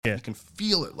Yeah. You can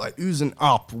feel it like oozing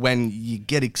up when you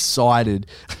get excited.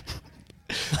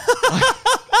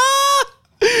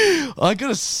 I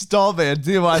gotta stop it and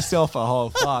do myself a whole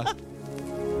fuck.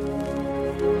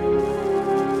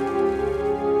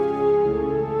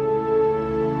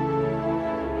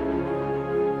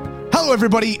 Hello,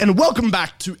 everybody, and welcome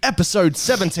back to episode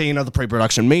 17 of the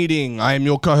pre-production meeting. I am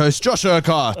your co-host, Josh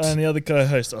Urquhart. And the other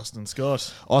co-host, Austin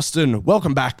Scott. Austin,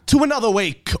 welcome back to another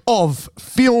week of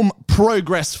film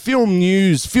progress, film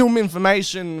news, film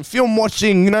information, film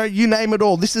watching, you name it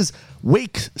all. This is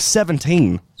week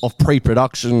 17 of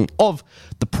pre-production of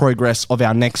the progress of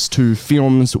our next two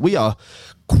films. We are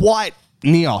quite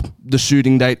near the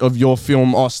shooting date of your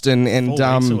film, Austin, and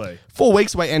 4 weeks away. 4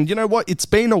 weeks away. And you know what? It's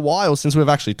been a while since we've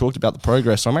actually talked about the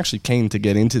progress, so I'm actually keen to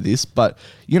get into this. But,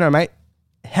 mate,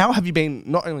 how have you been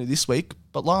not only this week,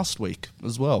 but last week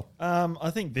as well?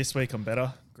 I think this week I'm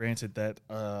better. Granted that,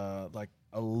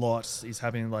 a lot is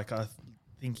happening. Like, I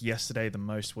think yesterday the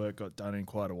most work got done in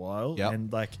quite a while. Yep.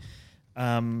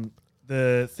 And,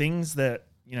 the things that,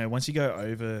 once you go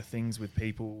over things with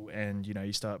people and,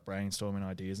 you start brainstorming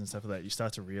ideas and stuff like that, you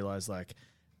start to realize,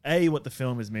 A, what the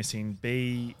film is missing,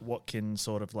 B, what can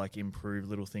sort of improve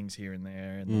little things here and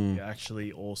there, and then you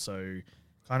actually also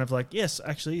kind of yes,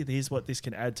 actually, here's what this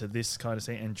can add to this kind of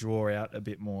scene and draw out a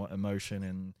bit more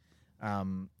emotion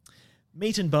and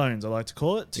meat and bones, I like to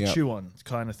call it, to chew on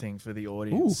kind of thing for the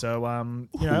audience. Ooh. So,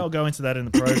 I'll go into that in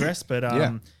the progress, but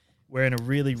we're in a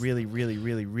really, really, really,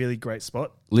 really, really great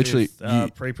spot. Literally,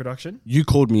 with, pre-production. You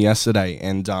called me yesterday,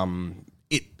 and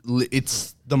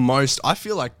it's the most. I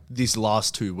feel like these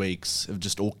last 2 weeks have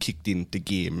just all kicked into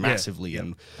gear massively,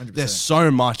 and 100%. there's so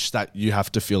much that you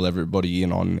have to fill everybody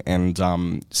in on.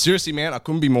 And seriously, man, I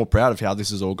couldn't be more proud of how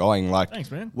this is all going. Thanks,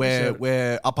 man.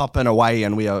 We're up and away,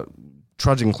 and we are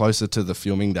trudging closer to the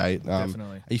filming date.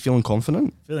 Definitely. Are you feeling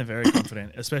confident? Feeling very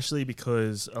confident, especially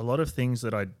because a lot of things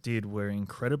that I did were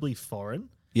incredibly foreign.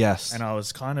 Yes. And I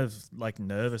was kind of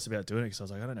nervous about doing it because I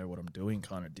was I don't know what I'm doing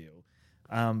kind of deal.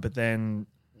 But then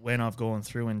when I've gone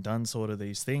through and done sort of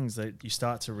these things, that you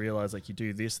start to realize you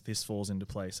do this falls into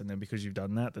place. And then because you've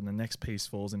done that, then the next piece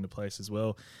falls into place as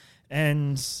well.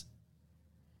 And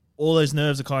all those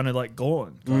nerves are kind of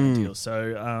gone kind of deal.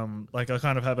 So I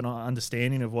kind of have an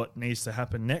understanding of what needs to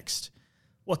happen next,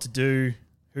 what to do,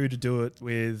 who to do it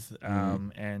with,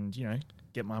 and,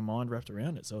 get my mind wrapped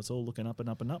around it. So it's all looking up and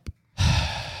up and up.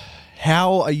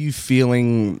 How are you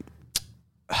feeling?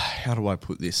 How do I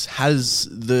put this? Has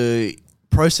the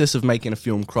process of making a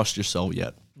film crossed your soul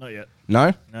yet? Not yet.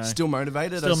 No? No. Still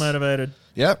motivated? Still motivated.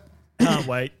 Yep. Can't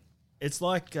wait. It's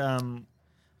what I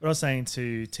was saying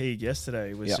to Teague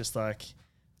yesterday was just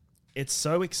it's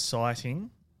so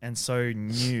exciting and so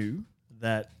new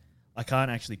that I can't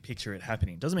actually picture it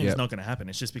happening. Doesn't mean it's not going to happen.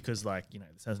 It's just because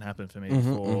this hasn't happened for me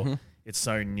before. It's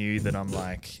so new that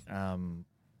I'm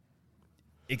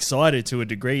excited to a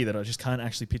degree that I just can't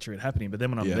actually picture it happening. But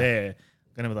then when I'm there,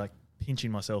 I'm going to be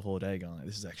pinching myself all day going,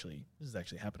 this is actually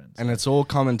happening. So. And it's all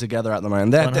coming together at the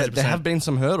moment. There have been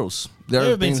some hurdles. There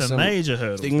have been some major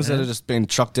hurdles. Things that have just been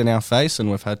chucked in our face and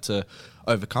we've had to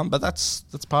overcome. But that's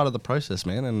part of the process,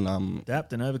 man. And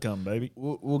adapt and overcome, baby.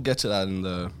 We'll get to that in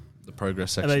the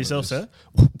progress section. How about yourself, sir?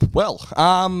 Well,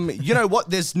 you know what?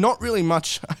 There's not really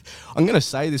much. I'm going to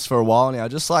say this for a while now.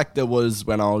 Just like there was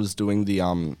when I was doing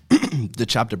the the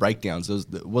chapter breakdowns,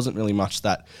 there wasn't really much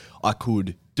that I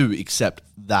could do except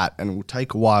that, and it will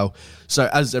take a while. So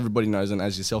as everybody knows, and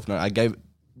as yourself know, I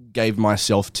gave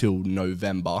myself till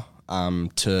November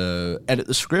to edit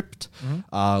the script,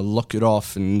 lock it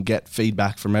off, and get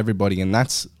feedback from everybody, and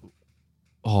that's.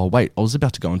 Oh, wait, I was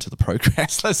about to go into the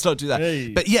progress. Let's not do that.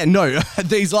 Hey. But yeah, no,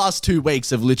 these last 2 weeks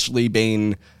have literally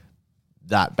been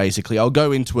that, basically. I'll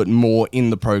go into it more in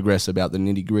the progress about the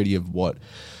nitty-gritty of what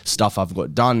stuff I've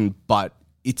got done, but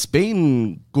it's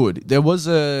been good. There was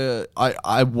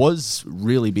I was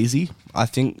really busy, I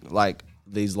think,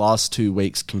 these last 2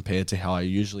 weeks compared to how I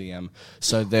usually am.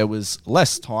 So there was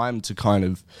less time to kind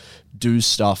of do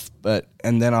stuff,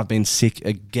 and then I've been sick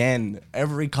again.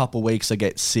 Every couple of weeks I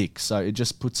get sick, so it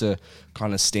just puts a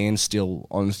kind of standstill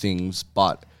on things.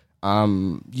 But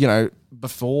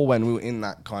before, when we were in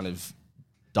that kind of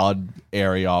dud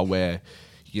area where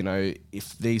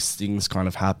if these things kind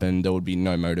of happen, there would be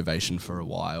no motivation for a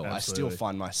while. Absolutely. I still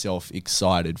find myself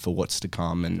excited for what's to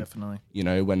come, and Definitely.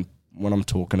 when I'm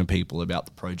talking to people about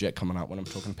the project coming up, when I'm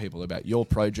talking to people about your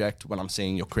project, when I'm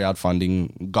seeing your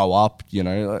crowdfunding go up,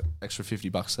 extra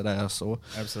 $50 today I saw.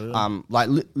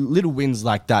 Absolutely. Little wins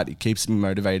like that, it keeps me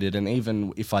motivated. And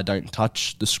even if I don't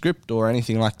touch the script or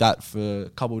anything like that for a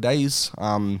couple of days,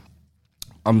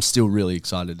 I'm still really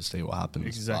excited to see what happens.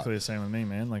 Exactly the same with me,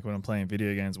 man. Like when I'm playing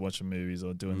video games, watching movies,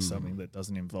 or doing something that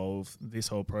doesn't involve this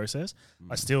whole process,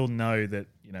 I still know that,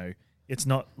 you know, it's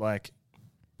not like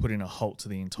putting a halt to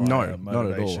the entire No, motivation, not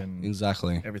at all.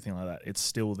 Exactly. everything like that. It's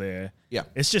still there. Yeah.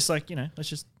 It's just like, you know, let's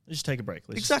just take a break.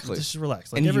 Let's just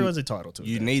relax. Like And everyone's entitled to it.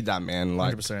 You need that, man.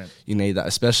 Like 100%. you need that,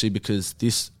 especially because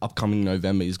this upcoming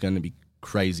November is going to be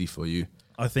crazy for you.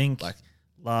 I think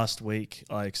last week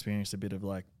I experienced a bit of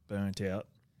like burnt out,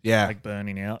 Yeah. like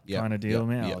burning out Yep, kind of deal, yep,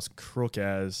 man. yep. I was crook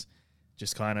as,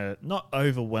 just kind of not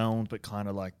overwhelmed, but kind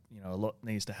of like, you know, a lot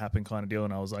needs to happen kind of deal.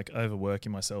 And I was like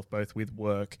overworking myself both with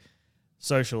work,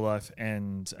 social life,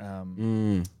 and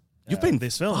You've been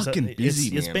this film. fucking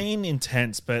busy, It's man. been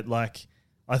intense, but like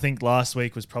I think last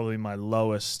week was probably my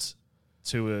lowest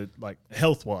to a like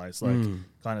health wise, like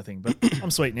kind of thing. But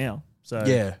I'm sweet now. So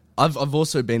Yeah, I've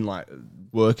also been like,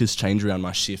 work has changed around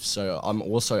my shifts, so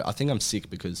I think I'm sick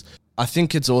because I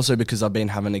think it's also because I've been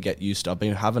having to get used to. I've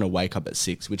been having to wake up at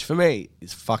 6, which for me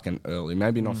is fucking early.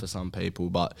 Maybe not for some people,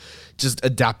 but just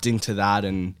adapting to that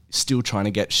and still trying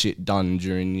to get shit done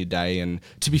during your day. And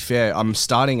to be fair, I'm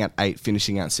starting at 8,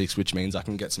 finishing at 6, which means I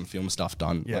can get some film stuff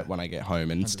done like, when I get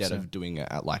home, and instead of doing it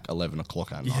at like 11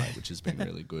 o'clock at night, which has been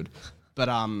really good. But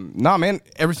no, man,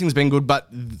 everything's been good. But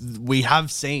we have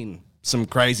seen some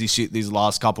crazy shit these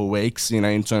last couple of weeks, you know,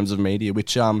 in terms of media,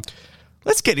 which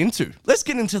let's get into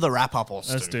the wrap up.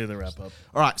 let's do the wrap up.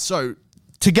 All right, so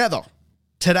together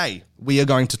today we are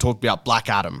going to talk about Black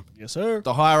Adam. Yes, sir.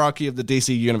 The hierarchy of the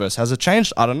DC universe. Has it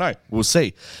changed? I don't know. We'll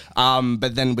see.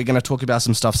 But then we're going to talk about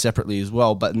some stuff separately as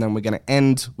well. But then we're going to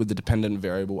end with the dependent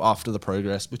variable after the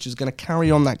progress, which is going to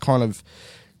carry on that kind of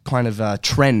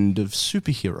trend of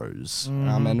superheroes.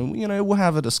 And, you know, we'll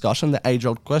have a discussion, the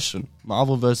age-old question,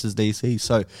 Marvel versus DC.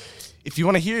 So if you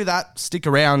want to hear that, stick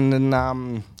around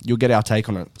and you'll get our take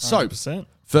on it. 100%. So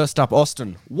first up,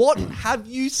 Austin, what have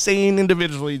you seen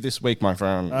individually this week, my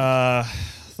friend?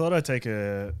 Thought I'd take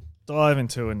a dive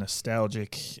into a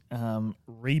nostalgic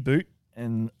reboot.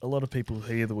 And a lot of people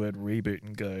hear the word reboot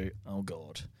and go, oh,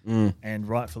 God. And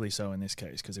rightfully so in this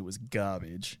case, because it was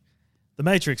garbage. The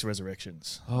Matrix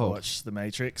Resurrections. I watched The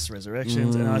Matrix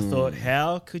Resurrections, and I thought,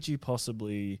 how could you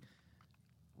possibly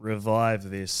revive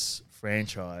this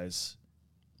franchise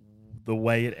the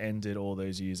way it ended all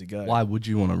those years ago? Why would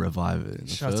you want to revive it in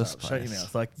the first place? Shut your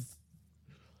mouth. Like,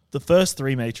 the first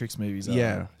 3 Matrix movies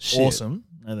are awesome.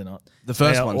 No, they're not. The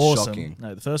first They are one's awesome. shocking.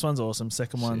 No, the first one's awesome.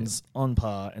 Second one's on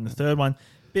par. And the third one,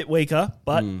 bit weaker,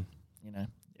 but, you know,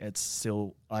 it's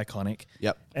still iconic.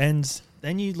 Yep. And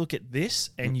then you look at this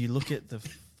and you look at the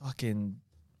fucking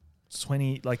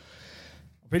 20, like,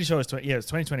 I'm pretty sure it's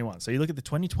 2021. So you look at the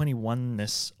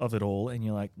 2021-ness of it all and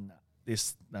you're like, no,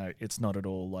 it's not at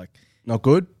all. Like, Not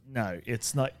good? no,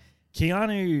 it's not.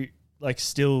 Keanu, like,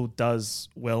 still does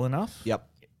well enough. Yep.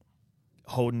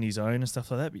 Holding his own and stuff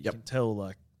like that. But you can tell,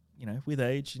 like, you know, with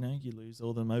age, you know, you lose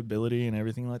all the mobility and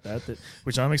everything like that,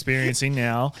 which I'm experiencing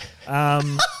now.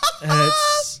 And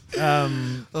it's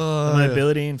the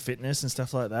mobility and fitness and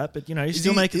stuff like that. But, you know, you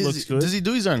still make it look good. Does he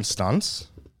do his own stunts?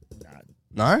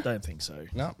 Nah, No? don't think so.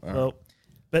 No? Well,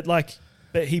 but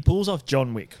he pulls off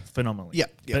John Wick phenomenally.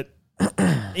 Yep, yep.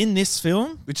 But in this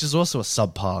film, Which is also a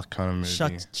subpar kind of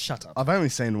movie. shut up. I've only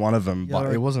seen one of them, but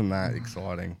You're- it wasn't that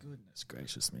exciting. Goodness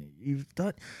gracious me. You've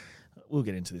done. We'll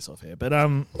get into this off here. But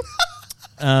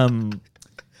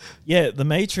yeah, The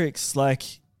Matrix, like,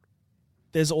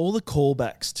 there's all the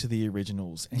callbacks to the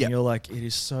originals, and you're like, it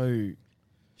is so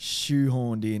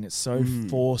shoehorned in, it's so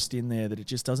forced in there that it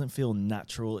just doesn't feel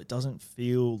natural. It doesn't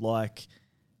feel like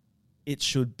it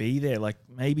should be there. Like,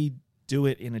 maybe do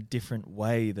it in a different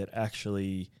way that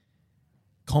actually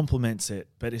complements it.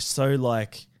 But it's so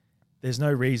like, there's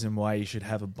no reason why you should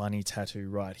have a bunny tattoo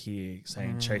right here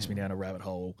saying "chase me down a rabbit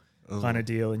hole" kind of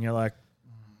deal, and you're like,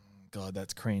 God,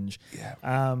 that's cringe.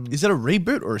 Yeah. Is it a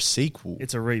reboot or a sequel?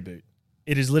 It's a reboot.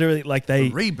 It is literally like a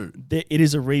reboot. It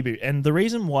is a reboot, and the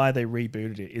reason why they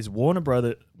rebooted it is Warner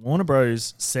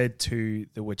Bros. Said to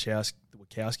the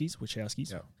Wachowskis,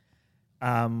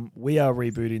 we are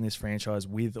rebooting this franchise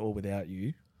with or without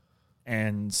you.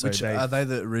 And so Are they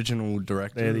the original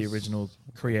directors? they're the original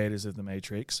creators of The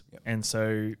Matrix. Yep. And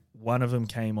so one of them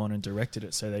came on and directed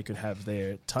it so they could have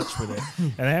their touch with it.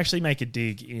 And they actually make a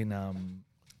dig in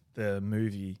the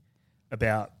movie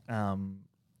about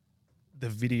the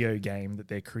video game that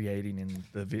they're creating in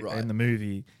the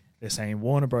movie. They're saying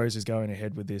Warner Bros. Is going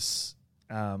ahead with this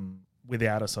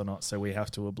without us or not, so we have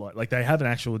to oblige. Like, they have an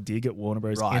actual dig at Warner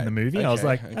Bros. In the movie. I was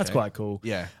like, that's quite cool.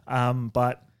 Yeah.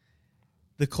 But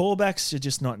the callbacks are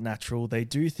just not natural. They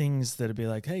do things that'd be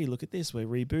like, "Hey, look at this, we're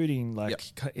rebooting." Like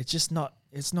it's just not.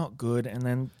 It's not good. And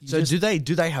then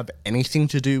do they have anything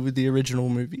to do with the original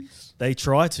movies? They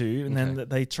try to, and then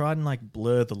they try and like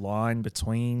blur the line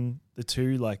between the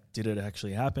two. Like, did it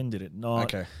actually happen? Did it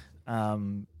not? Okay.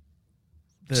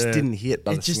 Just didn't hit.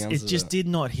 By it just did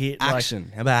not hit.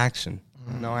 Action. How about action?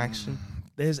 No action.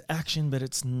 There's action, but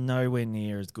it's nowhere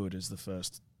near as good as the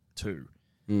first two.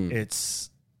 It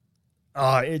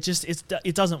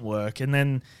doesn't work. And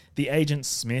then the Agent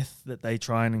Smith that they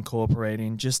try and incorporate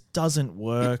in just doesn't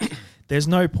work. There's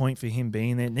no point for him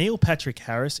being there. Neil Patrick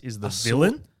Harris is the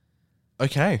villain.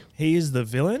 Okay. He is the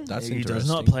villain. That's he interesting. does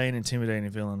not play an intimidating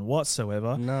villain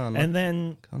whatsoever. No. And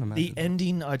then the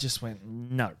ending, I just went,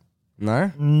 no.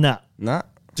 No? No.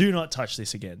 Do not touch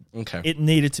this again. Okay. It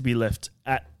needed to be left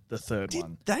at the third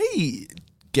one. Did they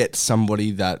get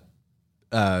somebody that...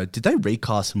 did they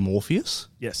recast Morpheus?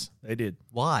 Yes, they did.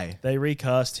 Why? They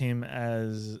recast him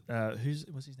as...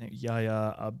 what's his name?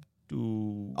 Yahya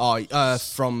Abdul... Oh,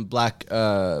 from Black...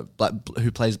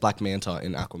 who plays Black Manta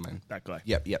in Aquaman. That guy.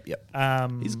 Yep.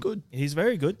 He's good. He's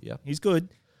very good. Yeah. He's good.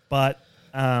 But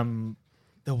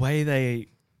the way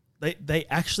they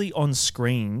actually on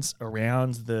screens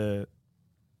around the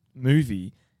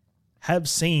movie have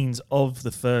scenes of the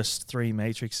first three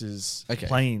Matrixes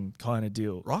playing kind of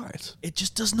deal. Right. It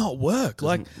just does not work.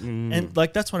 And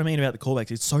that's what I mean about the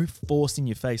callbacks. It's so forced in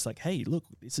your face. Like, hey, look,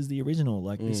 this is the original.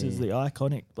 Like, this is the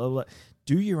iconic, blah, blah, blah.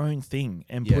 Do your own thing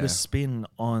and put a spin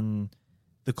on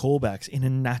the callbacks in a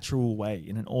natural way,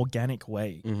 in an organic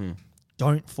way.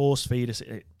 Don't force feed us.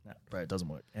 It doesn't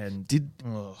work. And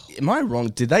am I wrong?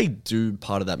 Did they do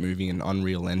part of that movie in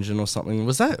Unreal Engine or something?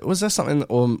 Was that something,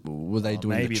 or were they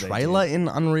doing the trailer in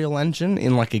Unreal Engine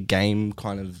in like a game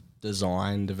kind of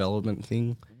design development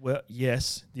thing? Well,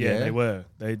 yes, they were.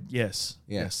 Yes,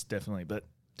 definitely. But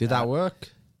did that work?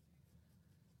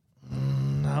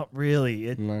 Not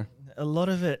really. No. A lot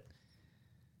of it,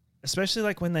 especially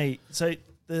like when the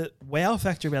wow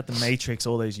factor about the Matrix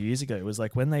all those years ago was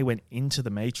like when they went into the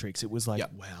Matrix, it was like,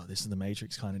 wow, this is the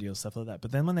Matrix kind of deal, stuff like that.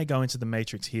 But then when they go into the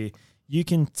Matrix here, you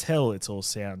can tell it's all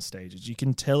sound stages. You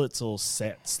can tell it's all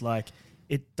sets. Like,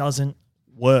 it doesn't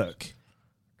work.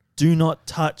 Do not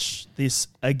touch this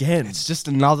again. It's just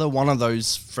another one of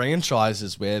those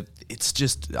franchises where it's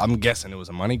just, I'm guessing it was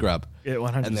a money grab. Yeah,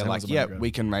 100%. And they're like,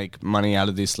 we can make money out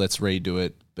of this. Let's redo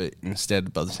it. But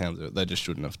instead, by the sounds of it, they just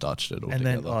shouldn't have touched it altogether.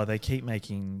 And then, they keep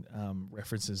making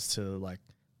references to like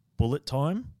bullet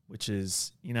time, which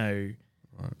is,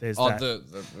 there's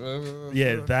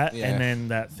that. And then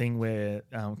that thing where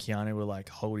Keanu will like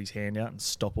hold his hand out and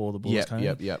stop all the bullets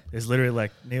coming. Yep. There's literally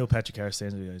like Neil Patrick Harris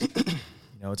stands there and goes,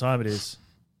 you know what time it is?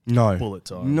 No. Bullet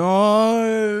time.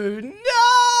 No. And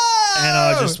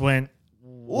I just went,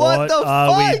 what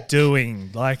are we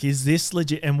doing? Like, is this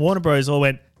legit? And Warner Bros. All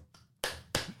went,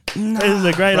 this is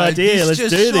a great idea. Let's do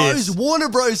this. Warner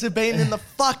Bros. Have been in the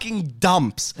fucking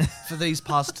dumps for these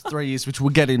past 3 years, which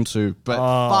we'll get into. But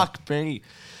fuck me.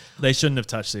 They shouldn't have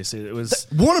touched this. It was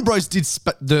Warner Bros. Did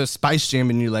the Space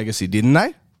Jam and New Legacy, didn't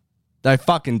they? They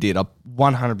fucking did.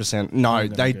 100%. No,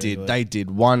 they did. They did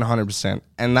 100%.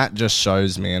 And that just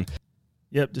shows, man.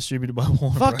 Yep, distributed by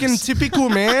Warner Fucking Bros. typical,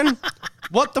 man.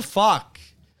 What the fuck?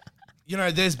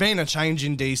 There's been a change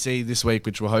in DC this week,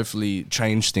 which will hopefully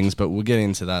change things, but we'll get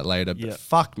into that later. But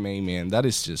fuck me, man. That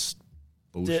is just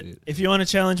bullshit. If you want to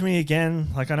challenge me again,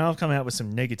 like I know I've come out with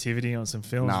some negativity on some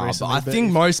films recently. But I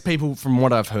think most people, from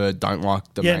what I've heard, don't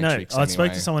like the Matrix I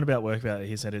spoke to someone about work about it.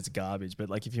 He said it's garbage. But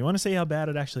like, if you want to see how bad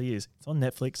it actually is, it's on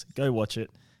Netflix. Go watch it.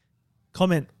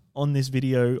 Comment on this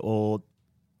video or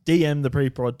DM the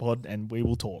pre-prod pod and we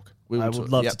will talk. I would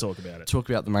love to talk about it. Talk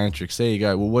about the Matrix. There you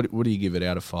go. Well, what do you give it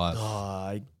out of 5?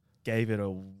 I gave it a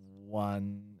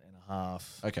 1.5.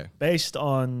 Okay. Based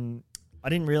on, I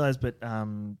didn't realize, but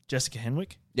Jessica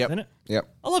Henwick is in it. Yep.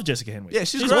 I love Jessica Henwick. Yeah,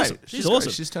 she's great. Awesome. She's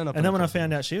awesome. She's turned up. And then when I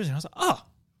found out she was in, I was like, oh,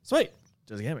 sweet.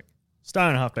 Jessica Henwick. Star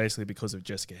and a half basically because of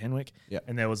Jessica Henwick. Yep.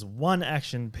 And there was one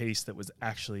action piece that was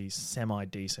actually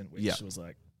semi-decent, which was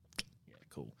like,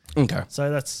 cool. Okay. So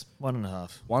that's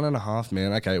 1.5. 1.5,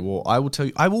 man. Okay, well, I will tell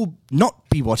you, I will not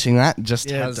be watching that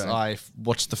just as don't. I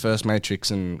watched the first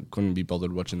Matrix and couldn't be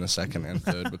bothered watching the second and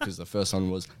third because the first one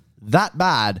was that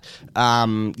bad. Well,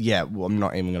 I'm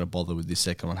not even going to bother with this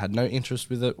second one. Had no interest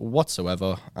with it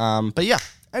whatsoever. But yeah,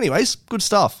 anyways, good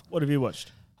stuff. What have you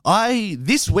watched?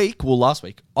 Last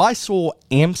week, I saw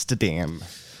Amsterdam.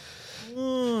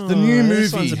 The new movie.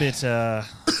 This one's a bit...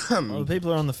 well,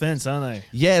 people are on the fence, aren't they?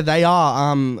 Yeah, they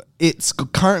are. It's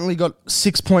currently got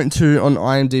 6.2 on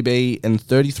IMDb and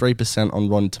 33% on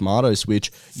Rotten Tomatoes,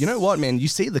 which, you know what, man? You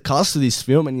see the cast of this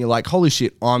film and you're like, holy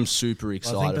shit, I'm super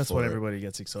excited I think that's for what it. everybody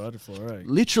gets excited for, right?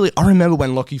 Literally, I remember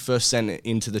when Lockie first sent it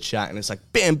into the chat and it's like,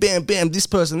 bam, bam, bam, this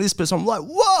person. I'm like,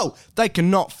 whoa, they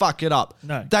cannot fuck it up.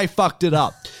 No. They fucked it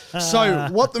up. So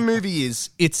what the movie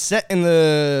is, it's set in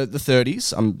the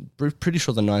 30s. I'm pretty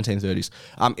sure the 1930s.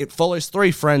 It follows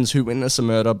three friends who witness a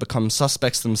murder, become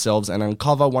suspects themselves, and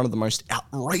uncover one of the most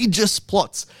outrageous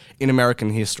plots in American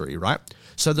history, right?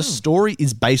 So the story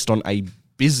is based on a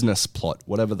business plot,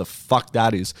 whatever the fuck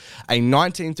that is, a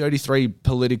 1933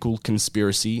 political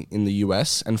conspiracy in the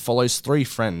US, and follows three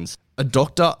friends, a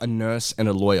doctor, a nurse, and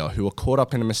a lawyer, who are caught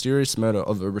up in a mysterious murder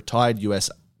of a retired US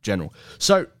general.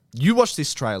 So you watch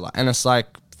this trailer and it's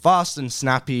like fast and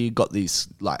snappy, got these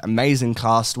like amazing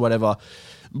cast, whatever,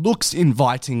 looks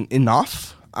inviting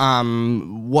enough.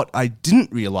 What I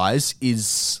didn't realize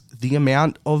is the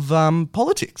amount of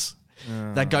politics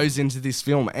that goes into this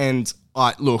film. And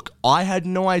I had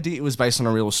no idea it was based on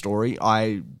a real story.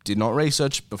 I did not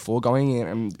research before going in.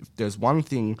 And if there's one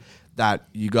thing that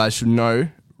you guys should know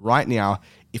right now,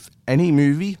 if any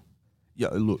movie,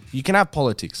 look, you can have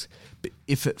politics, but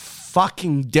if it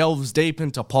fucking delves deep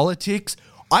into politics,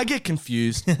 I get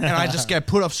confused and I just get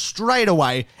put off straight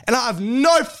away and I have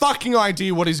no fucking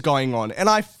idea what is going on. And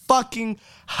I fucking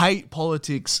hate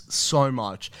politics so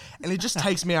much. And it just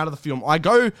takes me out of the film. I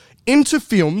go into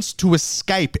films to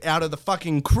escape out of the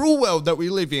fucking cruel world that we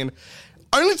live in,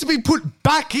 only to be put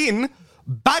back in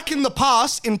the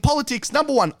past in politics.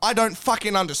 Number one, I don't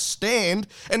fucking understand.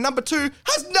 And number two,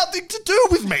 has nothing to do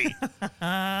with me.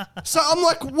 So I'm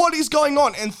like, what is going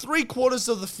on? And 3/4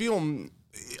 of the film,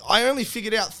 I only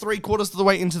figured out 3/4 of the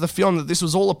way into the film that this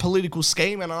was all a political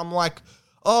scheme, and I'm like,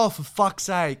 oh, for fuck's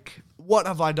sake, what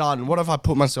have I done? What have I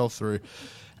put myself through?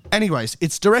 Anyways,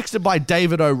 it's directed by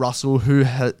David O. Russell, who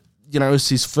had, it's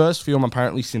his first film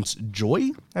apparently since Joy.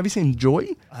 Have you seen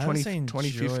Joy? I haven't seen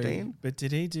 2015. Joy, but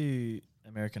did he do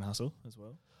American Hustle as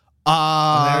well?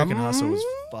 American Hustle was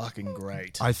fucking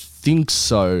great. I think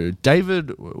so.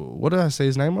 David, what did I say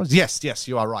his name was? Yes,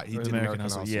 you are right. He did American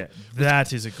Hustle. Yeah,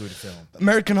 that is a good film.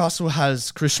 American Hustle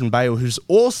has Christian Bale, who's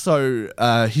also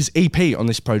his EP on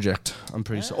this project, I'm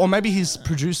pretty sure. Or maybe he's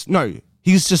produced. No,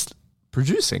 he's just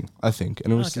producing, I think.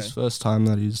 And it was his first time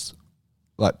that he's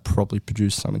like properly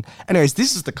produced something. Anyways,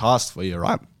 this is the cast for you,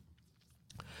 right?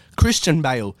 Christian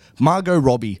Bale, Margot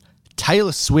Robbie,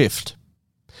 Taylor Swift,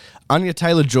 Anya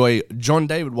Taylor-Joy, John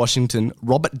David Washington,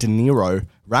 Robert De Niro,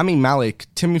 Rami Malek,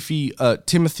 Timothy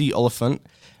Oliphant,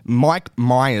 Mike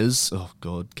Myers, oh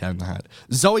God, Cat in the Hat,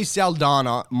 Zoe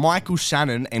Saldana, Michael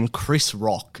Shannon, and Chris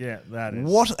Rock. Yeah, that is.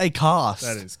 What a cast.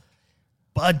 That is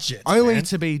budget. Only man.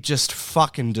 to be just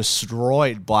fucking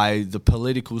destroyed by the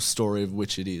political story of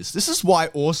which it is. This is why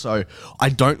also I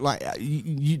don't like,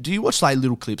 do you watch like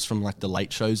little clips from like the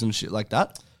late shows and shit like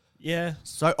that? Yeah.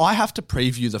 So I have to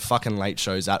preview the fucking late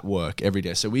shows at work every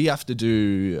day. So we have to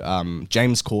do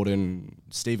James Corden,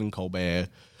 Stephen Colbert.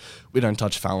 We don't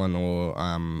touch Fallon or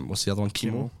what's the other one?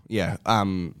 Kimmel. Yeah.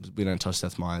 We don't touch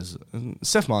Seth Meyers.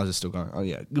 Seth Meyers is still going. Oh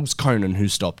yeah, it was Conan who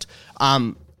stopped.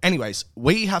 Anyways,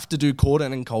 we have to do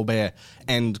Corden and Colbert,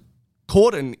 and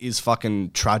Corden is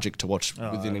fucking tragic to watch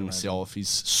within himself.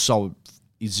 He's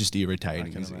just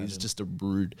irritating. He's just a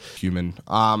rude human,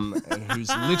 and who's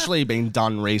literally been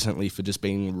done recently for just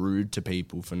being rude to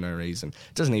people for no reason.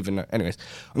 Doesn't even know. Anyways,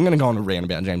 I'm going to go on a rant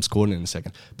about James Corden in a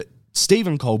second. But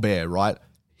Stephen Colbert, right?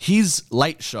 His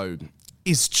late show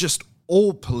is just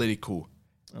all political.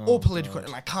 All political. God.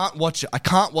 And I can't watch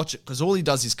it because all he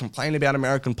does is complain about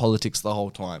American politics the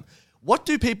whole time. What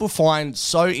do people find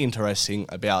so interesting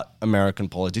about American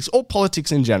politics or politics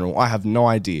in general? I have no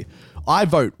idea. I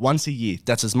vote once a year.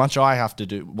 That's as much I have to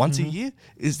do. Once a year?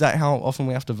 Is that how often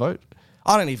we have to vote?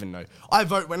 I don't even know. I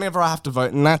vote whenever I have to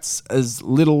vote, and that's as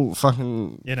little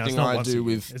fucking thing I do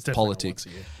with politics.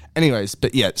 Anyways,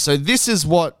 but yeah, so this is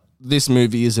what this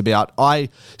movie is about. I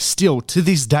still, to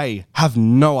this day, have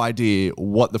no idea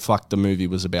what the fuck the movie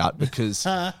was about because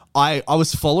I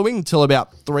was following till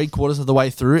about 3/4 of the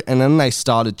way through, and then they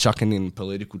started chucking in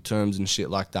political terms and shit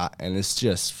like that, and it's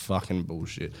just fucking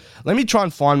bullshit. Let me try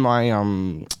and find my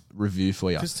review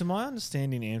for you. Because to my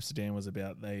understanding, Amsterdam was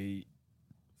about there's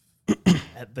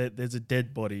a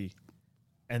dead body,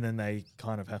 and then they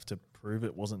kind of have to prove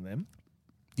it wasn't them.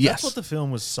 Yes. That's what the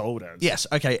film was sold as. Yes,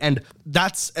 okay, and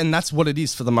that's what it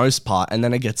is for the most part, and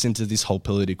then it gets into this whole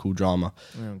political drama.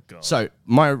 Oh, God. So,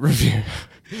 my review,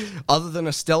 other than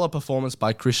a stellar performance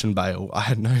by Christian Bale, I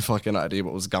had no fucking idea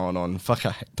what was going on. Fuck,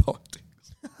 I hate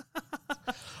politics.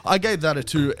 I gave that a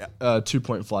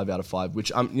 2.5 out of 5,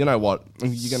 which you know what?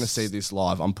 You're going to see this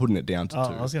live. I'm putting it down to 2.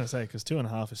 I was going to say, because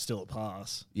 2.5 is still a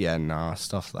pass. Yeah, nah,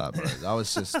 stuff that, bro. That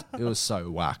was just, it was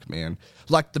so whack, man.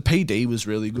 Like, the PD was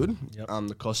really good. Yep.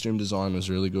 The costume design was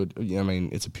really good. Yeah, I mean,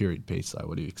 it's a period piece, though.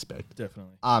 What do you expect?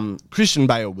 Definitely. Christian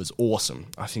Bale was awesome.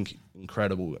 I think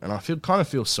incredible. And I kind of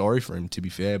feel sorry for him, to be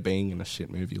fair, being in a shit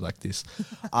movie like this.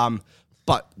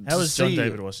 But How was John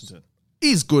David Washington?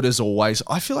 He's good as always.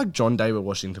 I feel like John David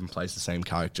Washington plays the same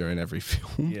character in every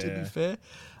film, to be fair.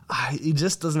 He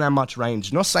just doesn't have much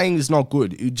range. Not saying he's not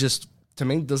good. He just, to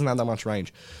me, doesn't have that much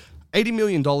range. $80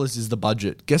 million is the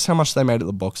budget. Guess how much they made at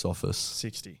the box office?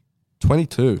 60.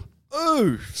 22.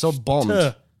 Ooh. So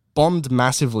bombed. Bombed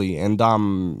massively. And,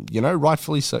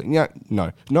 rightfully so. Yeah,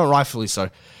 no, not rightfully so.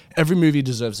 Every movie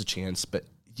deserves a chance, but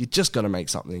you just got to make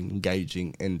something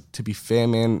engaging. And to be fair,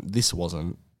 man, this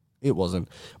wasn't. It wasn't.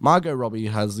 Margot Robbie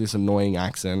has this annoying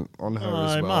accent on her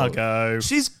as well. Margot.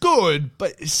 She's good,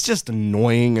 but it's just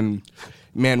annoying. And,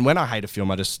 man, when I hate a film,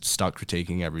 I just start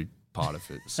critiquing every part of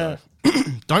it. So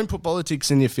don't put politics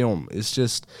in your film. It's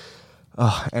just...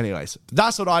 anyways,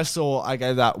 that's what I saw. I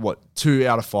gave that, 2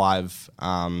 out of 5.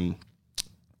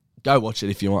 Go watch it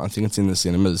if you want. I think it's in the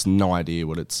cinemas. No idea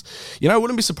what it's... I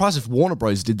wouldn't be surprised if Warner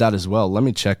Bros. Did that as well. Let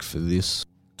me check for this.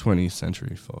 20th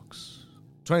Century Fox.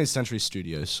 20th Century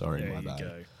Studios, sorry, my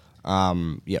bad.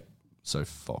 Yep. So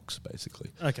Fox, basically.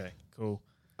 Okay, cool.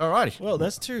 Alrighty. Well,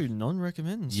 that's 2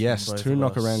 non-recommends. Yes, 2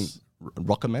 recommends.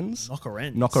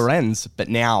 Knockerends. But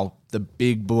now, the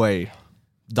big boy.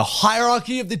 The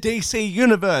hierarchy of the DC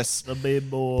universe. The big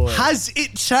boy. Has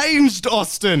it changed,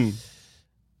 Austin?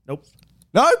 Nope.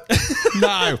 No?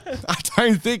 No. I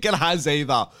don't think it has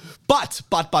either. But,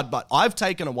 I've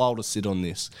taken a while to sit on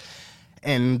this.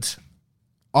 And...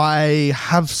 I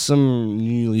have some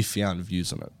newly found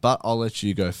views on it, but I'll let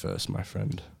you go first, my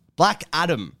friend. Black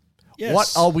Adam. Yes.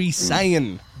 What are we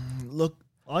saying? Look,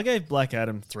 I gave Black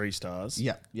Adam 3 stars.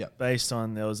 Yeah. Based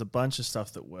on there was a bunch of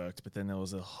stuff that worked, but then there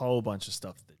was a whole bunch of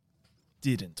stuff that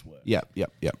didn't work. Yep.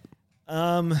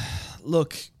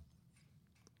 Look,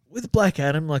 with Black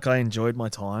Adam, I enjoyed my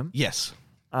time. Yes.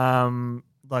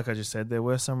 Like I just said, there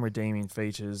were some redeeming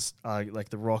features. Like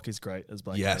The Rock is great as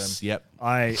Black Adam. Yep.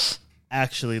 I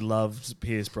actually loved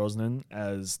Pierce Brosnan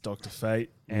as Dr.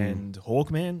 Fate and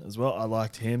Hawkman as well. I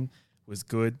liked him. Was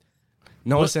good.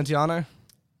 Noah Centineo?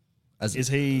 Is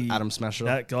he Adam Smasher?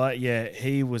 That guy, yeah,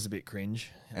 he was a bit cringe.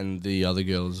 And the other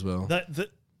girl as well.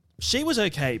 She was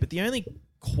okay, but the only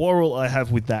quarrel I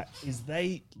have with that is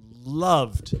they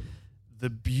loved the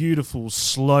beautiful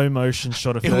slow motion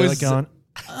shot of her going...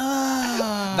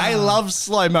 They love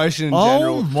slow motion in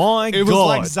general. Oh my God. It was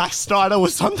like Zack Snyder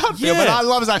was on that film, and I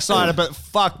love Zack Snyder, but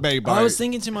fuck me, bro. I was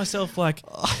thinking to myself, it'll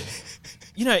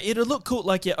look cool.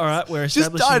 All right, we're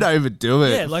establishing... Just don't overdo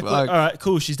it. Yeah, look, all right,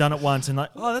 cool, she's done it once, and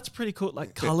that's pretty cool.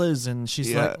 Colours, and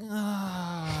she's kind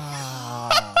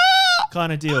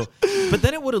of deal. But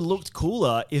then it would have looked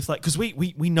cooler if, because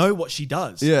we know what she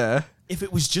does. Yeah. If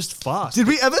it was just fast. Did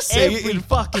we ever see Every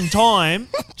fucking time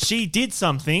she did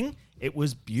something... It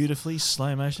was beautifully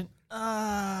slow motion,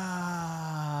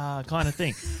 kind of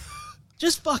thing.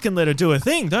 Just fucking let her do a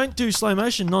thing. Don't do slow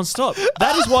motion nonstop.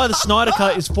 That is why the Snyder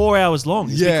Cut is 4 hours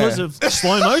long. It's because of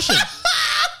slow motion.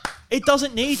 It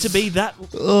doesn't need to be that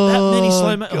many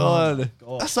slow motion. God.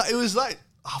 Oh, God. It was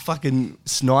fucking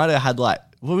Snyder had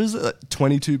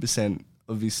 22%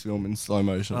 of his film in slow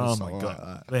motion. Oh my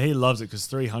God. But he loves it because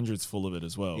 300's full of it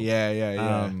as well.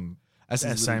 Yeah. That's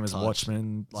the same as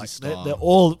Watchmen. They're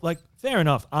all fair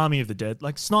enough. Army of the Dead.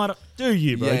 Snyder, do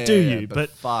you, bro? Do you? But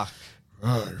fuck,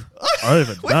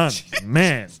 overdone,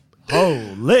 man.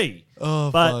 Holy.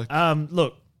 Oh, but fuck.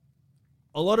 Look,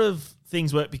 a lot of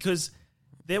things work because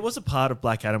there was a part of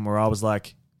Black Adam where I was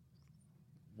like,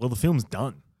 well, the film's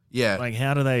done. Yeah.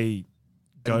 How do they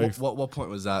go? What point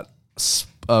was that?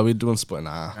 We're doing spoiler.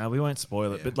 Nah. We won't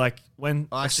spoil it. But when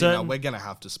actually, we're gonna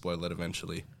have to spoil it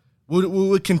eventually.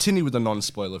 We'll continue with the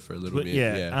non-spoiler for a little bit.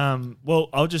 Yeah. Well,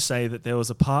 I'll just say that there was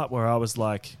a part where I was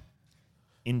like,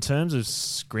 in terms of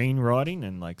screenwriting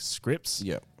and scripts,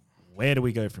 where do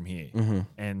we go from here? Mm-hmm.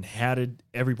 And how did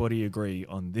everybody agree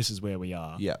on this is where we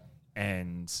are? Yeah.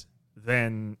 And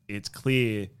then it's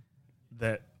clear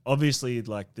that obviously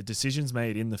the decisions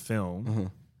made in the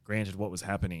film, granted what was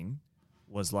happening,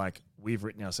 was we've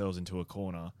written ourselves into a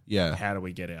corner. Yeah. How do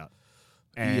we get out?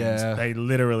 And they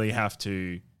literally have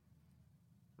to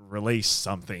release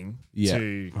something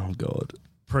to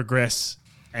progress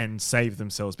and save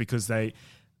themselves because they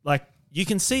you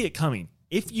can see it coming.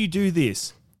 If you do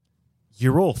this,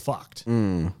 you're all fucked.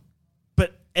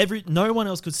 But no one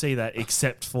else could see that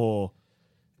except for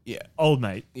old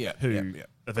mate who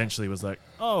eventually was like,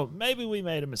 oh, maybe we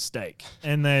made a mistake.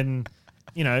 And then,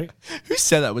 you know, Who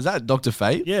said that? Was that Dr.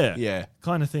 Fate? yeah, Yeah.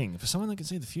 kind of thing. For someone that can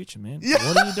see the future, man,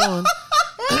 what are you doing?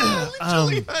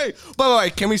 Literally, hey. By the way,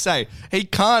 can we say he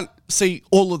can't see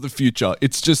all of the future?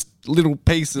 It's just little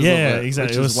pieces Yeah, of it.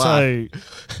 exactly. It which was is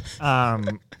whack.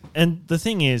 so. And the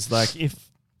thing is, like, if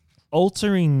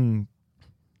altering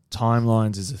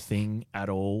timelines is a thing at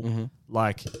all, Mm-hmm.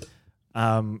 like,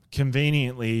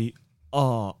 conveniently,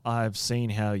 oh, I've seen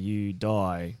how you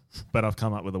die, but I've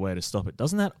come up with a way to stop it.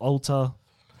 Doesn't that alter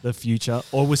the future?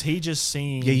 Or was he just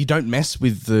seeing? Yeah, you don't mess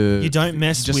with the. You don't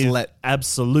mess just with let.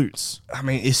 absolutes. I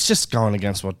mean, it's just going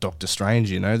against what Doctor Strange.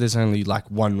 You know, there's only like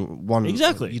one.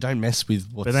 Exactly. You don't mess with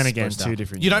what's. But then again, supposed to two happen.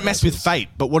 different You don't mess with universes. fate.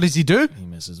 But what does he do? He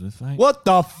messes with fate. What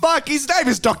the fuck? His name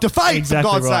is Doctor Fate. Exactly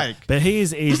for God's right. sake. But he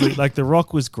is easily like The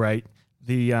Rock was great.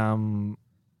 The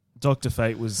Dr.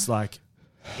 Fate was like,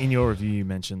 in your review you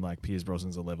mentioned like Pierce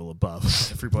Brosnan's a level above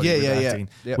everybody with acting,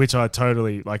 Yep. which I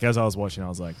totally like. As I was watching, I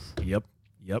was like, yep.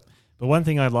 But one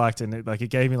thing I liked, and it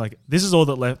gave me like, this is all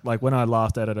that left. Like when I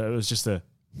laughed at it, it was just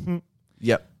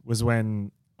Yep. was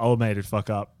when old mate would fuck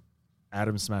up,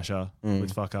 Adam Smasher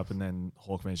would fuck up, and then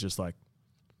Hawkman's just like,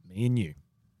 me and you.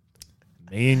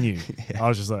 I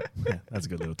was just like, yeah, that's a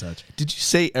good little touch. Did you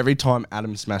see every time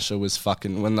Adam Smasher was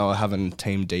fucking, when they were having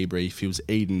team debrief, he was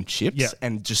eating chips Yeah.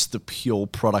 and just the pure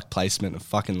product placement of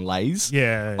fucking Lay's?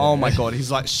 Yeah. Oh my God,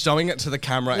 he's like showing it to the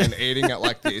camera and eating it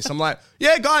like this. I'm like,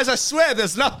 yeah, guys, I swear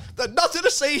there's nothing to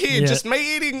see here. Yeah. Just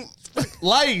me eating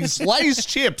Lay's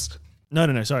chips.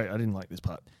 No. Sorry, I didn't like this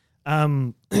part.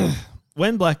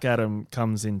 When Black Adam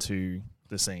comes into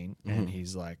the scene and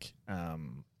he's like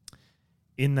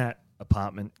in that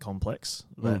apartment complex,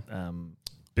 that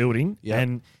building, Yeah.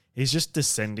 and he's just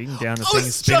descending down the I thing,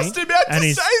 was spinning, just about to and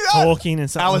he's say that. talking and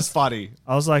stuff. That was funny.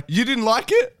 I was like, You didn't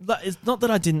like it? it's not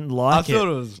that I didn't like it. I thought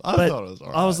it was but all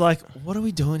I was right. like, what are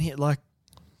we doing here? Like,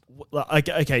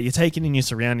 okay, you're taking in your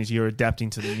surroundings, you're adapting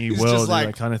to the new He's world, just and like-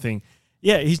 that kind of thing.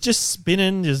 Yeah, he's just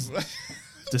spinning, just Down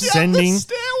descending the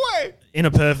stairway. in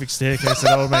a perfect staircase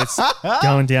that old mate's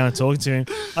going down and talking to him.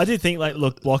 I did think, like,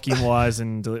 look, blocking wise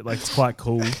and like it's quite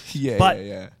cool. Yeah, But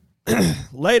yeah.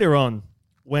 later on,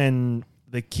 when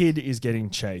the kid is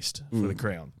getting chased for the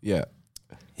crown, Yeah.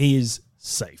 he is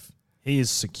safe. He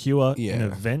is secure in Yeah. a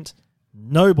vent.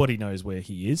 Nobody knows where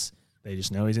he is. They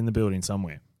just know he's in the building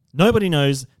somewhere. Nobody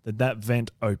knows that vent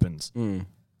opens.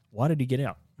 Why did he get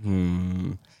out?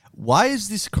 Why is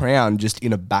this crown just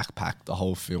in a backpack the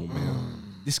whole film,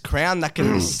 man? This crown that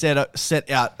can set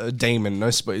out a demon. No,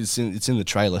 it's in the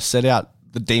trailer. Set out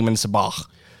the demon Sabach.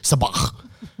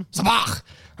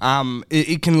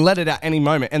 It can let it out any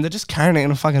moment, and they're just carrying it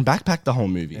in a fucking backpack the whole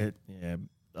movie.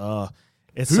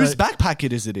 It's Whose so, backpack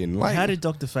it is it in? Like, how did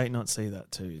Dr. Fate not see that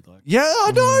too? Like, yeah,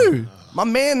 I know. My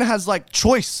man has like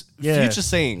choice, yeah. future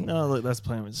seeing. No, look, that's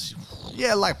playing with.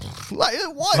 Yeah, like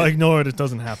what? I ignore it. It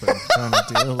doesn't happen. Kind of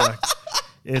deal. Like,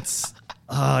 it's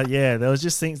yeah. There was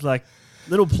just things like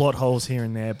little plot holes here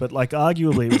and there, but like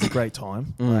arguably it was a great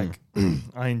time. Like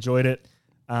I enjoyed it.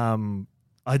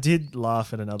 I did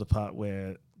laugh at another part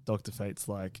where Dr. Fate's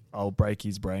like, "I'll break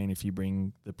his brain if you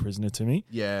bring the prisoner to me."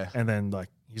 Yeah. And then like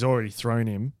he's already thrown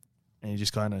him, and he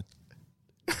just kind of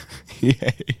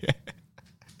yeah.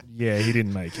 he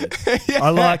didn't make it. I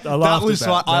laughed. That was at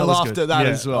that. I That was laughed good. at that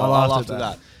Yeah, as well. I I laughed laughed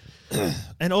at that.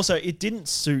 And also, it didn't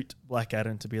suit Black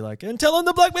Adam to be like, and tell him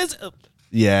the Black Man's the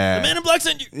Yeah. Man in Black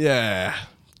sent you. Yeah.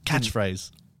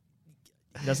 Catchphrase.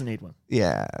 He doesn't need one.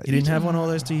 Yeah. He didn't have one all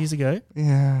those 2 years ago.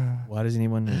 Yeah. Why does he need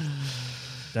one now?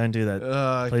 Don't do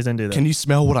that. Please don't do that. Can you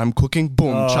smell what I'm cooking?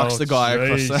 Boom. Oh, Chucks the guy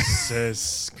across the...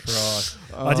 Jesus Christ.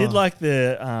 I did like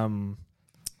the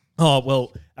oh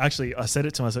well, actually I said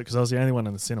it to myself because I was the only one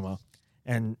in the cinema.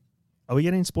 And are we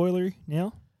getting spoilery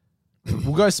now?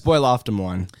 We'll go spoil after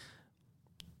mine.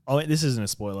 Oh, wait, this isn't a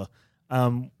spoiler.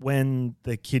 When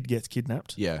the kid gets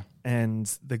kidnapped Yeah. and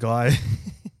the guy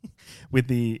with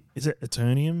the, is it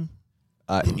Eternium?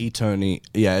 Eternium.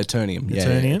 Yeah, Eternium. Yeah,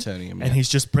 Eternium? Eternium. Yeah. And he's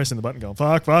just pressing the button going,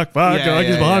 fuck. Yeah, Like,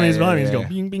 he's behind me, he's behind me. He's yeah, going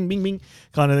bing, bing, bing, bing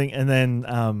kind of thing. And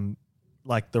then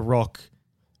like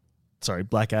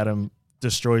Black Adam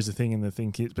destroys the thing and the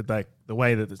thing but like the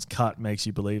way that it's cut makes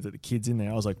you believe that the kid's in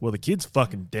there. I was like, well, the kid's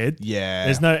fucking dead. Yeah.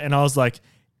 There's no, and I was like,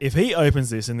 if he opens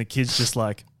this and the kid's just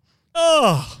like,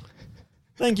 oh,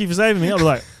 thank you for saving me. I'll be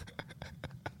like,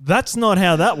 that's not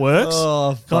how that works.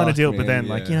 Oh, Kind of fuck deal. me, but then,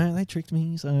 yeah. like, you know, they tricked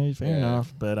me, so fair Yeah.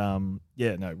 enough. But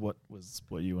yeah, no. What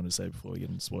you want to say before we get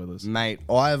into spoilers? Mate,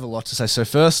 I have a lot to say. So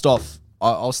first off,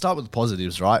 I'll start with the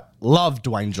positives, right? Love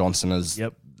Dwayne Johnson as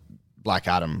Yep. Black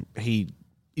Adam.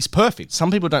 He's perfect.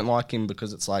 Some people don't like him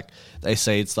because it's like, they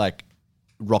say it's like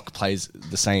Rock plays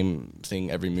the same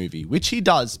thing every movie, which he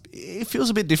does. It feels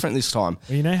a bit different this time.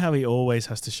 Well, you know how he always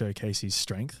has to showcase his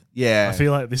strength? Yeah. I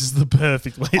feel like this is the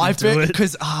perfect way to do it.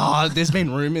 Because there's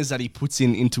been rumors that he puts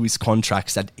into his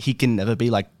contracts that he can never be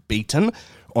like beaten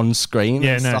on screen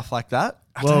and stuff like that.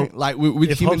 Well, like with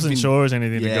if him Hobbs and Shaw is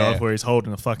anything to go Yeah. off where he's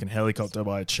holding a fucking helicopter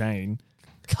by a chain,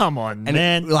 come on, and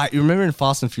man. like, you remember in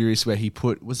Fast and Furious where he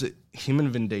put, was it him and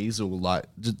Vin Diesel, like,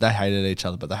 they hated each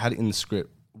other, but they had it in the script.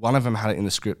 One of them had it in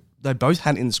the script. They both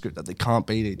had it in the script that they can't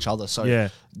beat each other. So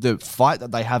the fight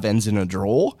that they have ends in a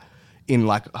draw in,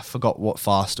 like, I forgot what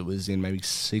Fast it was in, maybe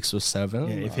 6 or 7.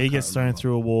 Yeah, if he gets thrown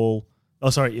through a wall,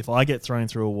 if I get thrown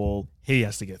through a wall, he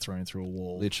has to get thrown through a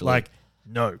wall. Literally. Like,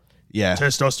 no. Yeah.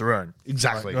 Testosterone.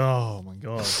 Exactly. Like, oh my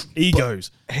God. Egos.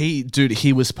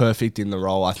 He was perfect in the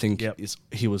role. I think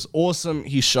he was awesome.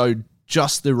 He showed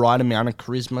just the right amount of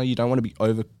charisma. You don't want to be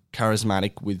over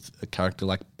charismatic with a character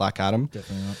like Black Adam.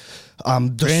 Definitely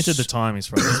not. Granted, the time is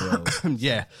from as well.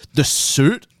 Yeah. The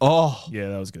suit. Oh. Yeah,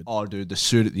 that was good. Oh, dude, the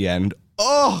suit at the end.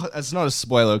 Oh, it's not a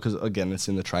spoiler because, again, it's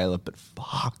in the trailer, but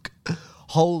fuck.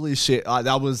 Holy shit.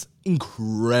 That was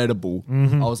incredible.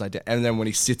 I was like, and then when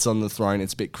he sits on the throne,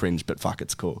 it's a bit cringe, but fuck,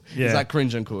 it's cool. Yeah. He's like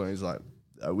cringe and cool. And he's like,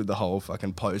 with the whole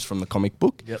fucking pose from the comic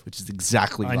book, which is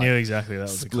exactly I knew exactly that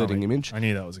was a splitting comic image. I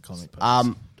knew that was a comic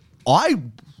pose. I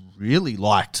really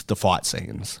liked the fight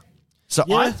scenes. So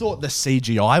I thought the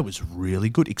CGI was really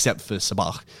good, except for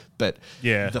Sabah. But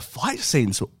the fight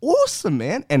scenes were awesome,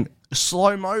 man. And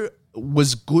slow-mo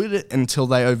was good until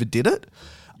they overdid it.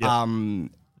 Yep.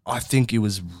 I think it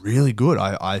was really good.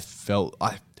 I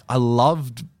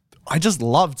just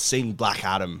loved seeing Black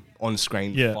Adam on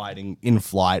screen fighting in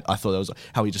flight. I thought that was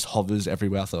how he just hovers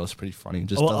everywhere. I thought it was pretty funny.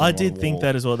 Just I did think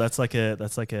that as well. That's like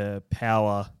a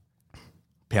power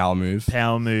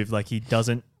move. Like, he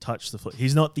doesn't touch the foot.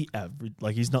 He's not the average.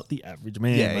 Like, he's not the average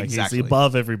man. Yeah, like, exactly. He's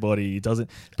above everybody. He doesn't.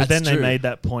 But That's then true. they made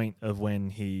that point of when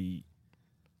he,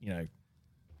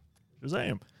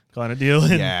 Shazam kind of deal.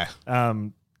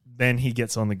 And, then he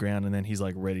gets on the ground and then he's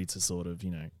like ready to sort of,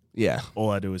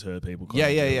 all I do is hurt people. Yeah,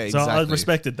 So I exactly.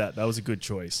 respected that. That was a good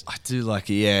choice. I do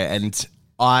like it, and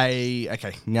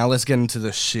okay, now let's get into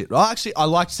the shit. Well, actually, I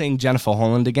liked seeing Jennifer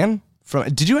Holland again.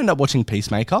 Did you end up watching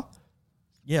Peacemaker?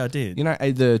 Yeah, I did. You know,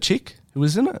 the chick who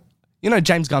was in it? You know,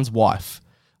 James Gunn's wife.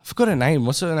 I forgot her name.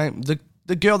 What's her name?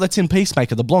 The girl that's in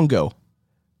Peacemaker, the blonde girl.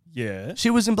 Yeah. She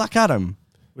was in Black Adam.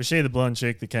 Was she the blonde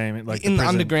chick that came in like in the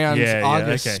underground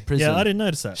Argus prison? Yeah, I didn't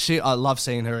notice that. I love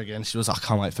seeing her again. She was, I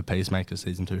can't wait for Peacemaker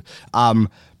season 2.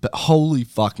 But holy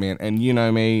fuck, man. And you know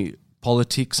me,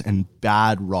 politics and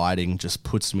bad writing just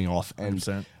puts me off. And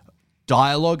 100%.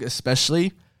 Dialogue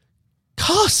especially.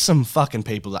 Cast some fucking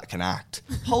people that can act.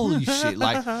 Holy shit.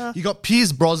 Like, you got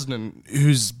Pierce Brosnan,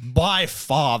 who's by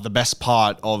far the best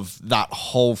part of that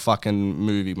whole fucking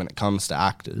movie when it comes to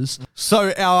actors.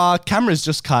 So our camera's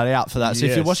just cut out for that. So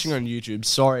if you're watching on YouTube,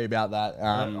 sorry about that.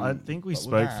 I think we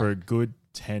spoke for a good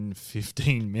 10,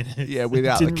 15 minutes. Yeah,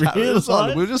 without the cameras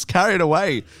on. We were just carried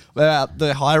away about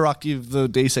the hierarchy of the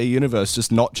DC universe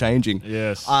just not changing.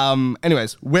 Yes.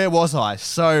 Anyways, where was I?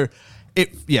 So,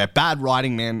 bad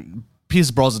writing, man. Pierce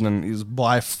Brosnan is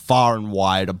by far and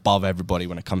wide above everybody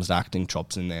when it comes to acting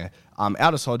chops in there.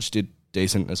 Aldous Hodge did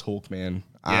decent as Hawkman.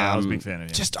 Yeah, I was a big fan of him.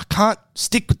 Just, I can't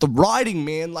stick with the writing,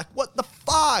 man. Like, what the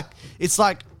fuck? It's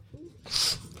like,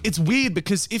 it's weird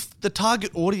because if the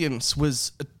target audience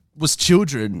was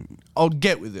children, I'd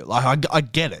get with it. Like, I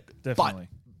get it. Definitely.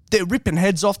 But they're ripping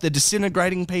heads off. They're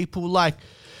disintegrating people. Like,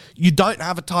 you don't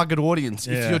have a target audience.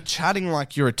 If you're chatting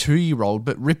like you're a 2-year-old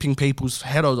but ripping people's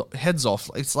heads off,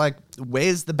 it's like,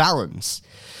 where's the balance?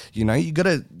 You know, you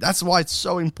gotta. That's why it's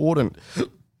so important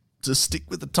to stick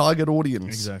with the target audience.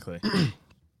 Exactly.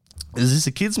 Is this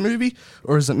a kids movie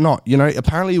or is it not? You know,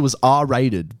 apparently it was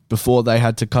R-rated before they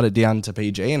had to cut it down to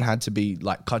PG and had to be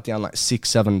like cut down like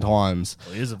 6-7 times.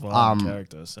 Well, he is a violent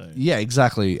character, so Yeah,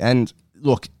 exactly. And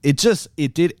look, it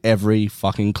did every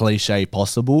fucking cliche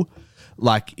possible.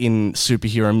 Like in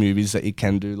superhero movies that it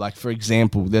can do. Like, for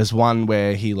example, there's one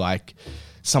where they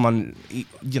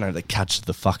catch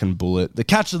the fucking bullet. They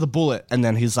catch the bullet and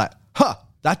then he's like,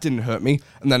 that didn't hurt me.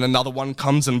 And then another one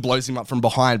comes and blows him up from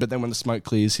behind. But then when the smoke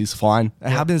clears, he's fine. It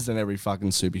happens in every fucking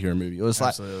superhero movie. It was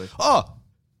Absolutely. like,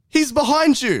 he's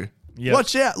behind you. Yep.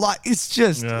 Watch out. Like, it's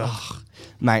just,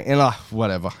 mate, and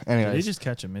whatever. Anyway. Did he just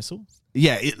catch a missile?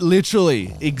 Yeah, it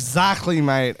literally, exactly,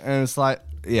 mate. And it's like,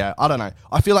 yeah, I don't know.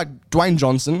 I feel like Dwayne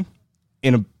Johnson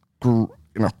in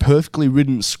a perfectly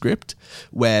written script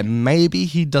where maybe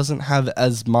he doesn't have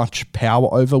as much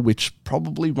power over, which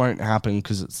probably won't happen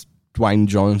because it's Dwayne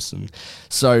Johnson.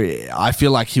 So I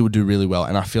feel like he would do really well.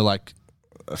 And I feel like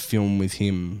a film with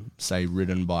him, say,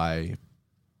 written by,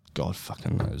 God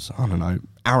fucking knows, I don't know,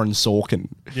 Aaron Sorkin.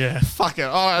 Yeah. Fuck it.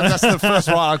 Oh, that's the first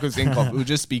one I could think of. It would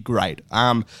just be great.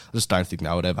 I just don't think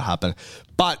that would ever happen.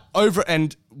 But when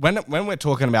we're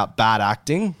talking about bad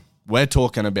acting, we're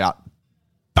talking about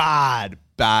bad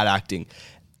acting.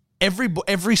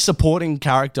 Every supporting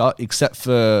character except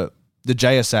for the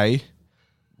JSA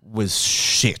was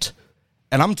shit.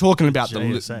 And I'm talking about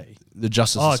JSA? the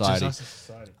Justice Society. Justice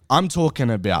Society. I'm talking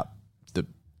about the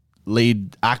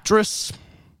lead actress,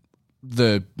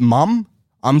 the mum.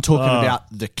 I'm talking about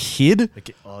the kid.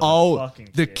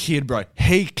 The kid, bro.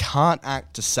 He can't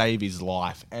act to save his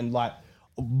life. And like,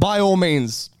 by all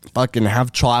means, fucking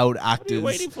have child actors.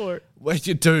 What are you waiting for? Wait,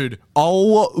 dude.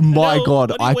 Oh my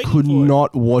God. What are I you waiting could for?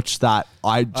 not watch that.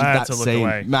 I had that to look scene.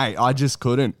 away. Mate, I just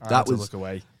couldn't. had to look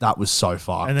away. That was so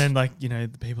fucked. And then, like, the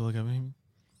people are going,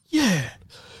 yeah.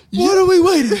 What are we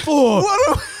waiting for?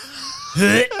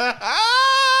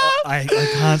 I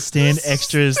can't stand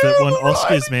extras that won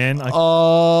Oscars, man.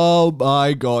 Oh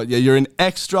my God. Yeah, you're an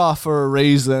extra for a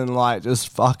reason. Like, just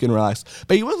fucking relax.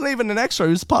 But he wasn't even an extra.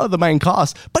 He was part of the main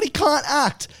cast. But he can't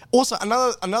act. Also,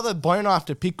 another bone I have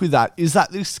to pick with that is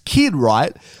that this kid,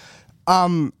 right?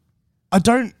 I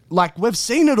don't, like, we've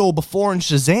seen it all before in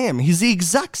Shazam. He's the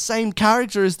exact same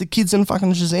character as the kids in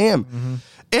fucking Shazam. Mm-hmm.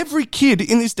 Every kid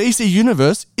in this DC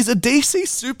universe is a DC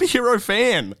superhero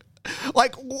fan.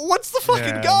 Like, what's the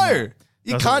fucking go?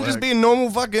 You can't just be a normal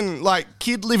fucking, like,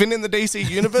 kid living in the DC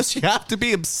universe. You have to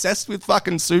be obsessed with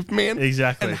fucking Superman.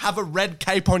 Exactly. And have a red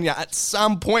cape on you at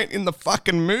some point in the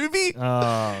fucking movie.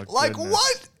 Oh, like, goodness.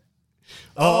 what?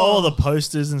 All the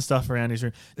posters and stuff around his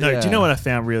room. No, Yeah. do you know what I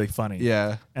found really funny?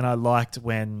 Yeah. And I liked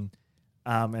when,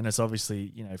 and it's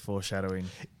obviously, foreshadowing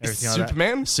everything like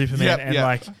Superman? that. Superman. Yep, and yep.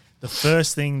 like, the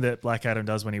first thing that Black Adam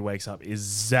does when he wakes up is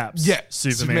zaps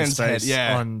Superman's head, face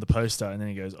on the poster. And then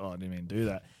he goes, oh, I didn't mean to do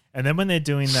that. And then when they're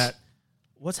doing that,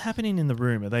 what's happening in the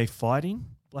room? Are they fighting?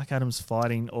 Black Adam's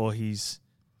fighting, or he's...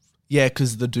 Yeah,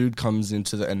 because the dude comes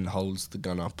into and holds the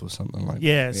gun up or something like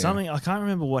that. Something. I can't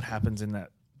remember what happens in that,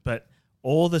 but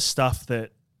all the stuff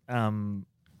that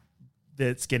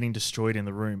that's getting destroyed in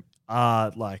the room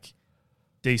are like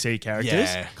DC characters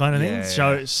kind of thing.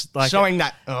 Yeah. Showing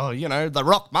that, the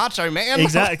Rock Macho Man.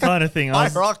 Exact kind of thing. I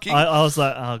Rocky. was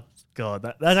like, oh God,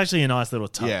 that's actually a nice little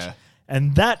touch. Yeah.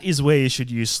 And that is where you should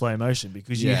use slow motion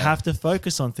because you have to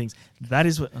focus on things. That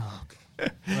is what... Oh,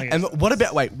 God. And what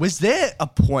about, was there a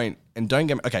point, and don't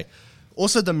get me, okay,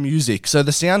 also the music, so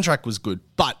the soundtrack was good,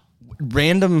 but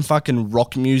random fucking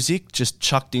rock music just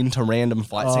chucked into random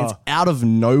fight scenes out of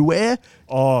nowhere.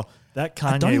 Oh, that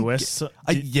Kanye West...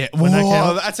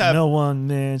 that's how... No one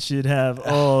man should have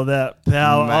all that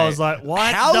power. Mate, I was like,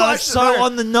 what? how That's much- so no,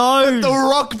 on the nose. The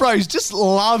Rock Bros just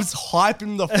loves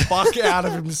hyping the fuck out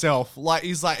of himself. Like,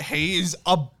 he's like, he is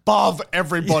above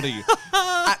everybody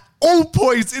at all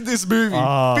points in this movie,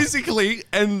 physically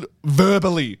and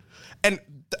verbally. And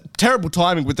terrible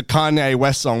timing with the Kanye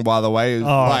West song, by the way.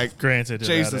 Granted,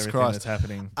 Jesus about Christ. that's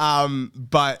happening.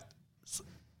 But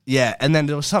yeah, and then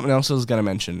there was something else I was going to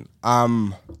mention.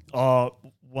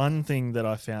 One thing that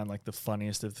I found like the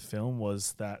funniest of the film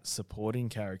was that supporting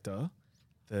character,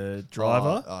 the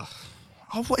driver.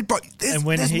 Oh, wait, bro,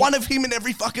 there's he- one of him in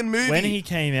every fucking movie. When he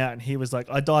came out and he was like,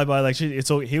 I die by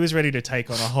electricity, he was ready to take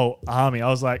on a whole army. I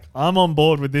was like, I'm on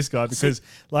board with this guy because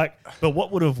but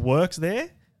what would have worked there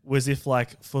was if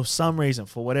like for some reason,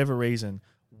 for whatever reason,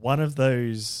 one of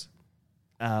those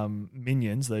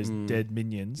minions, those dead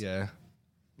minions,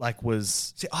 like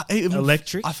was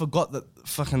electric. I forgot that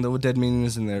fucking there were dead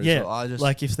minions in there. Yeah, so I just,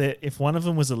 like if one of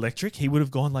them was electric, he would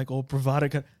have gone like all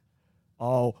bravado.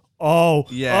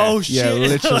 Yeah, shit!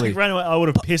 literally. Like, ran away. I would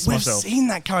have pissed we've myself. seen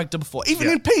that character before, even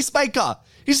in Peacemaker.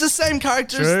 He's the same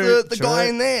character as the guy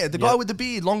in there, the guy with the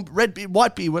beard, long red beard,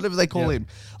 white beard, whatever they call him.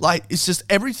 Like, it's just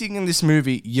everything in this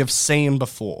movie you've seen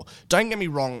before. Don't get me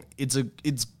wrong; it's all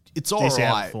DC have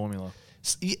a right. formula.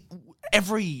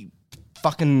 Every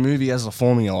fucking movie has a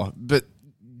formula, but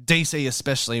DC,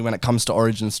 especially when it comes to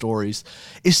origin stories,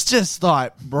 it's just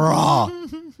like,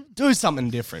 bruh, do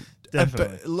something different.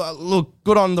 Definitely. But look,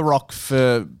 good on The Rock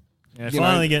for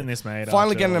finally getting this made.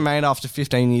 Finally getting it made after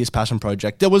 15 years passion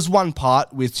project. There was one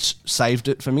part which saved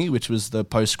it for me, which was the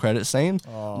post-credit scene,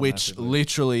 which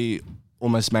literally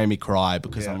almost made me cry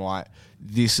because I'm like,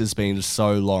 this has been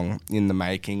so long in the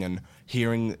making, and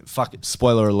hearing,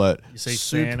 spoiler alert, you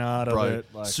see fan art of it,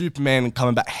 like, Superman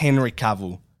coming back, Henry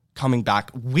Cavill coming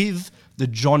back with the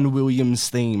John Williams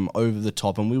theme over the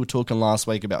top. And we were talking last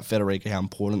week about Federica, how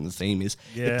important the theme is.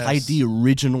 It played the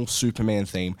original Superman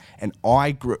theme. And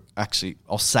I'll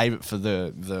save it for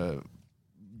the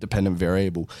independent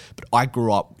variable. But I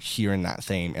grew up hearing that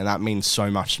theme, and that means so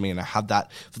much to me. And I had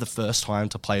that for the first time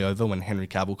to play over when Henry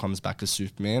Cavill comes back as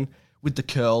Superman with the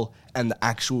curl and the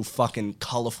actual fucking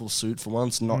colourful suit for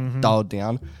once, not dulled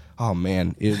down. Oh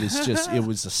man, it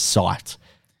was a sight.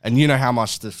 And you know how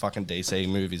much the fucking DC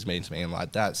movies mean to me, and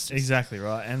like that's exactly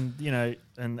right. And you know,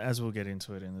 and as we'll get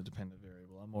into it in the dependent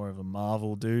variable, I'm more of a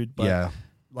Marvel dude. But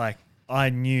like I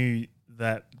knew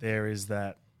that there is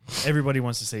that everybody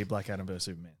wants to see Black Adam versus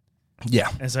Superman. Yeah.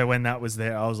 And so when that was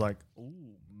there, I was like, ooh,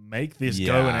 make this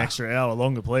go an extra hour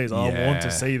longer, please. I want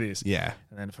to see this. Yeah.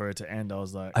 And then for it to end, I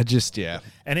was like,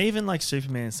 And even like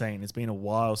Superman saying it's been a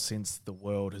while since the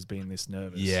world has been this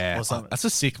nervous. Yeah. Or something. That's a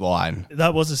sick line.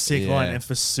 That was a sick line. And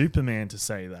for Superman to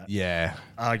say that,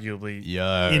 arguably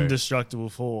indestructible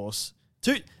force.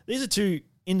 These are two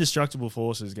indestructible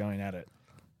forces going at it.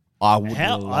 I would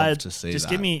love to see just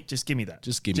that. Give me that.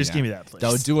 Just give me that, please.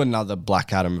 They'll do another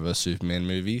Black Adam vs Superman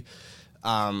movie.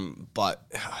 But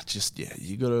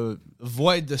you got to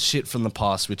avoid the shit from the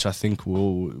past, which I think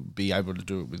we'll be able to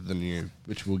do it with the new,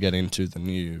 which we'll get into the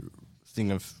new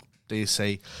thing of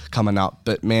DC coming up.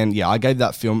 But man, I gave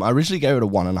that film, I originally gave it a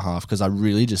 1.5 because I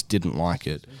really just didn't like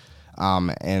it.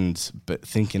 But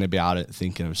thinking about it,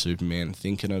 thinking of Superman,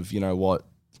 thinking of, you know what,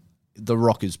 The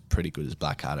Rock is pretty good as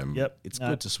Black Adam. Yep. It's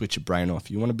good to switch your brain off.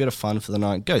 You want a bit of fun for the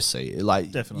night, go see it.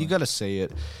 Like, definitely. You got to see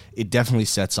it. It definitely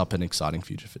sets up an exciting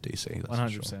future for DC.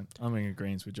 100%. Sure. I'm in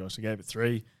agreement with Josh. I gave it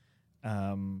 3.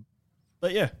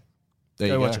 But yeah, there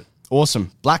you go. Watch it.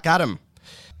 Awesome. Black Adam.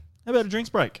 How about a drinks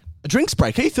break? A drinks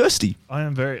break. Are you thirsty? I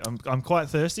am I'm quite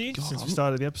thirsty since we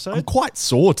started the episode. I'm quite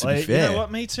sore, to be fair. You know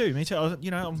what? Me too.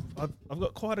 I've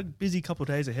got quite a busy couple of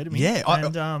days ahead of me. Yeah.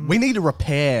 And, we need to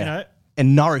repair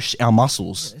and nourish our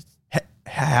muscles.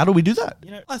 How do we do that?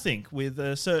 I think with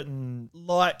a certain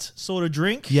light sort of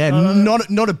drink. Yeah,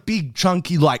 not a big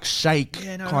chunky like shake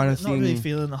kind of thing. Not really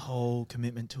feeling the whole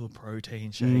commitment to a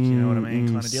protein shake. You know what I mean?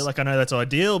 Kind of deal. Like I know that's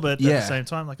ideal, but at the same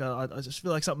time, like I just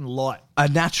feel like something light. A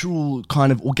natural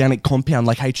kind of organic compound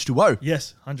like H2O.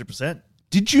 Yes, 100%.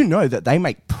 Did you know that they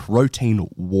make protein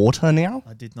water now?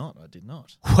 I did not.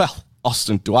 Well,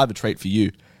 Austin, do I have a treat for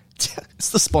you? It's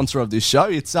the sponsor of this show.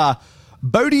 It's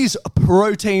Bodhi's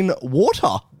Protein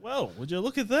Water. Well, would you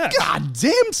look at that? God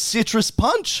damn, citrus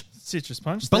punch. Citrus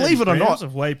punch. Believe it or not.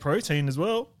 Of whey protein as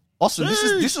well. Austin,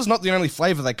 this is not the only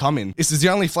flavor they come in. This is the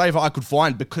only flavor I could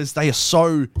find because they are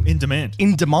so in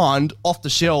demand. Off the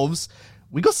shelves.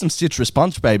 We got some citrus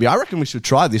punch, baby. I reckon we should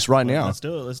try this right now. Let's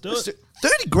do it.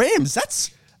 30 grams.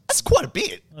 That's quite a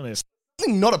bit.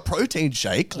 Not a protein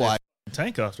shake. Like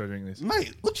tank after I drink this.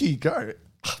 Mate, look, here you go.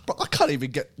 I can't even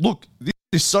get... Look, this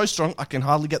is so strong, I can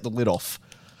hardly get the lid off.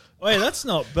 Wait, that's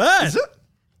not bad. Is it?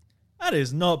 That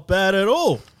is not bad at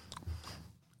all.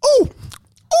 Oh!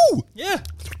 Yeah.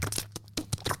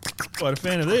 Quite a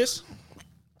fan of this.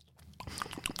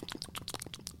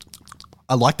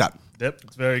 I like that. Yep,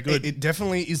 it's very good. It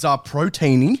definitely is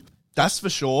proteiny, that's for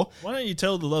sure. Why don't you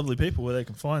tell the lovely people where they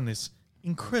can find this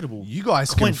incredible You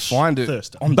guys can find it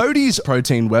thirster on Bodhi's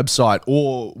Protein website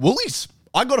or Woolies.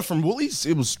 I got it from Woolies.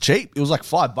 It was cheap. It was like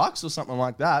 $5 or something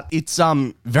like that. It's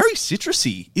very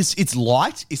citrusy. It's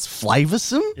light. It's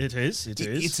flavoursome. It is.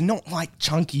 It's not like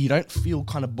chunky. You don't feel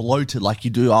kind of bloated like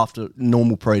you do after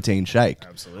normal protein shake.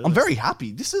 Absolutely. I'm very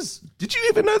happy. Did you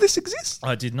even know this exists?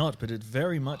 I did not, but it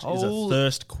very much is a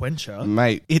thirst quencher.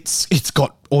 Mate, it's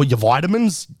got all your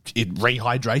vitamins. It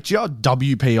rehydrates you,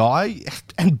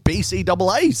 WPI, and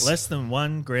BCAAs. Less than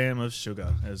 1 gram of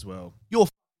sugar as well.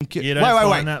 You don't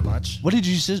find that much. What did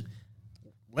you say?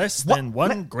 Less than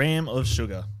 1 gram of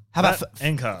sugar. How about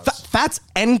and carbs? Fats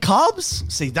and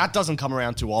carbs? See, that doesn't come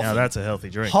around too often. Now that's a healthy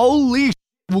drink. Holy shit.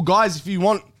 Well, guys, if you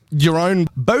want your own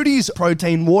Bodhi's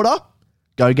Protein Water,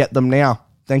 go get them now.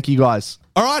 Thank you, guys.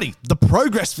 Alrighty, the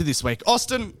progress for this week.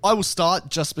 Austin, I will start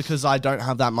just because I don't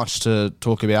have that much to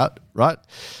talk about, right?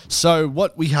 So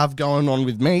what we have going on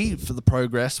with me for the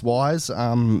progress-wise,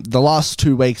 the last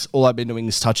 2 weeks, all I've been doing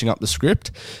is touching up the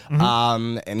script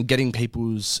and getting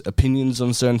people's opinions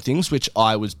on certain things, which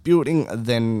I was building,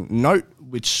 then note,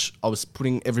 which I was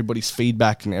putting everybody's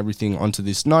feedback and everything onto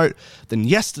this note. Then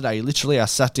yesterday, literally, I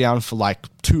sat down for like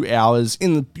 2 hours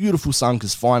in the beautiful sun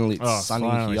because finally it's sunny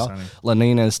here. Sunny. La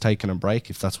Nina's taken a break,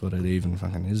 if that's what it even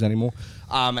fucking is anymore.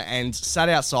 And sat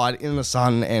outside in the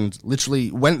sun and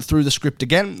literally went through the script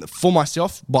again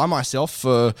by myself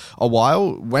for a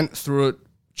while, went through it,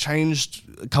 changed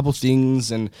a couple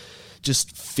things and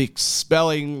just fixed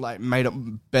spelling, like made it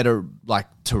better like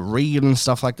to read and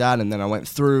stuff like that. And then I went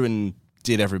through and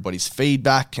did everybody's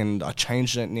feedback and I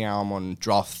changed it. Now I'm on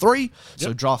draft 3.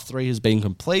 So draft 3 has been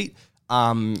complete.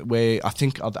 where I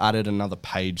think I've added another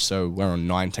page, so we're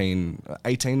on 18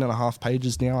 and a half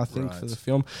pages now, I think, for the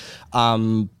film.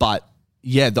 But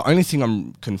yeah, the only thing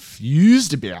I'm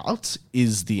confused about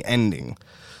is the ending.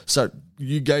 So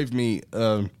you gave me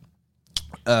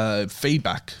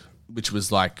feedback, which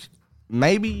was like,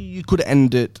 maybe you could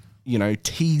end it, you know,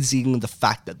 teasing the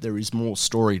fact that there is more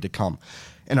story to come.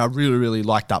 And I really, really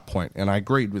liked that point, and I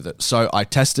agreed with it. So I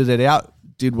tested it out,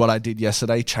 did what I did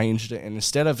yesterday, changed it, and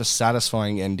instead of a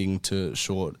satisfying ending to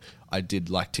short, I did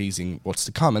like teasing what's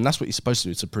to come, and that's what you're supposed to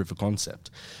do. It's a proof of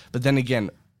concept. But then again,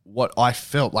 what I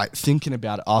felt like thinking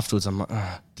about it afterwards, I'm like,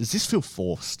 does this feel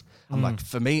forced? I'm like,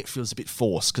 for me, it feels a bit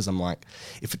forced, because I'm like,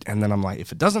 if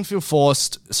it doesn't feel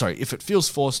forced, if it feels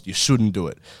forced, you shouldn't do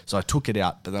it. So I took it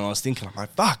out, but then I was thinking, I'm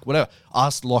like, fuck, whatever.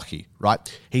 Asked Lockie,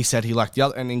 right? He said he liked the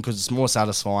other ending because it's more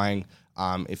satisfying.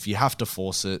 If you have to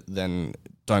force it, then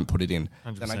don't put it in.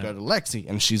 100%. Then I go to Lexi,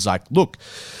 and she's like, look,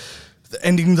 the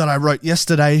ending that I wrote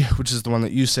yesterday, which is the one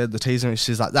that you said, the teaser,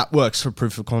 she's like, that works for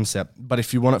proof of concept. But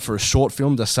if you want it for a short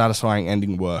film, the satisfying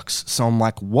ending works. So I'm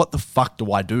like, what the fuck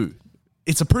do I do?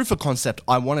 It's a proof of concept.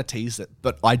 I want to tease it,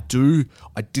 but I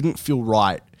didn't feel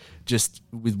right just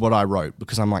with what I wrote,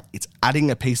 because I'm like, it's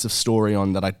adding a piece of story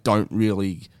on that I don't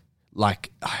really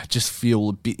like. I just feel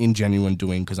a bit ingenuine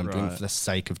doing, because I'm doing it for the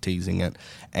sake of teasing it,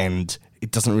 and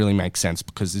it doesn't really make sense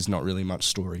because there's not really much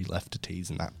story left to tease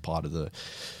in that part of the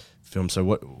film. So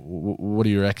what do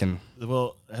you reckon?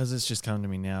 Well, as it's just come to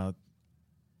me now,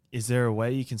 is there a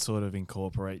way you can sort of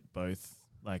incorporate both,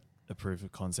 like a proof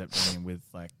of concept ending with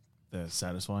like the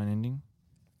satisfying ending,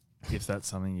 if that's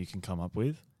something you can come up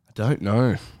with? I don't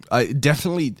know.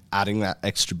 Definitely adding that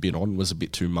extra bit on was a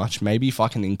bit too much. Maybe if I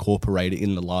can incorporate it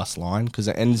in the last line, because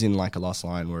it ends in like a last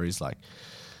line where he's like,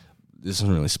 this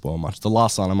doesn't really spoil much. The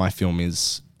last line of my film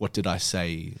is, what did I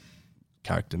say?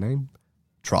 Character name?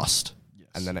 Trust. Yes.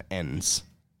 And then it ends.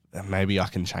 And maybe I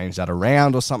can change that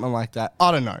around or something like that.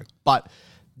 I don't know. But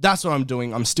that's what I'm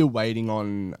doing. I'm still waiting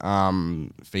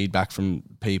on feedback from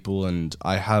people, and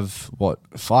I have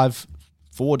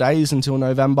 4 days until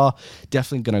November.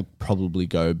 Definitely going to probably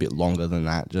go a bit longer than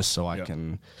that, just so I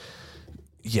can,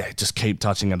 just keep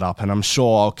touching it up. And I'm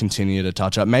sure I'll continue to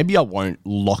touch up. Maybe I won't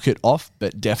lock it off,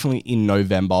 but definitely in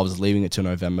November, I was leaving it till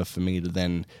November for me to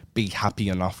then be happy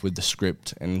enough with the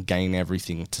script and gain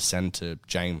everything to send to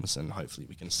James, and hopefully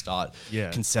we can start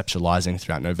conceptualizing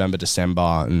throughout November,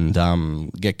 December,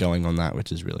 and get going on that,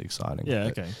 which is really exciting. Yeah,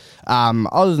 okay.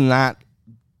 Other than that,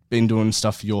 been doing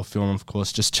stuff for your film, of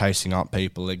course, just chasing up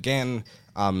people again,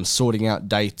 sorting out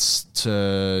dates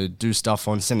to do stuff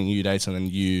on, sending you dates, and then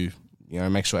you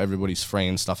make sure everybody's free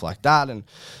and stuff like that, and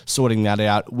sorting that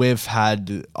out. We've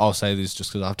had, I'll say this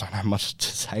just because I don't have much to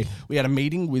say, we had a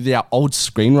meeting with our old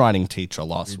screenwriting teacher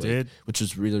last week, which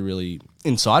was really, really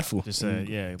insightful. Just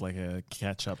like a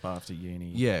catch up after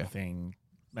uni thing.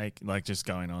 Just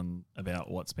going on about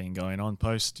what's been going on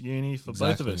post uni for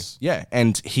both of us. Yeah,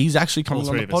 and he's actually coming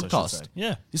on the podcast.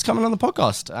 Yeah, he's coming on the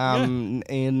podcast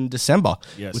in December.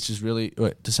 Yes, which is really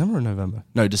December or November?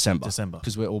 No, December.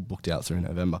 Because we're all booked out through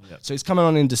November. Yep. So he's coming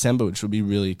on in December, which will be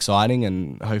really exciting,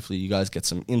 and hopefully you guys get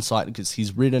some insight, because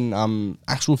he's written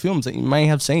actual films that you may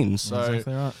have seen. So,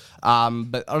 exactly right.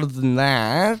 But other than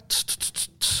that,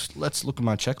 let's look at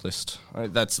my checklist.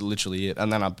 That's literally it.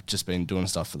 And then I've just been doing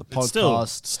stuff for the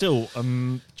podcast. Still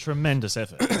tremendous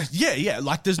effort. Yeah.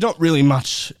 Like, there's not really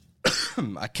much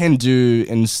I can do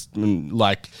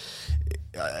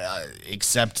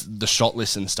except the shot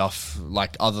list and stuff,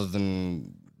 like, other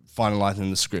than finalizing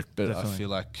the script. But definitely. I feel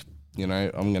like,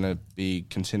 I'm going to be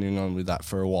continuing on with that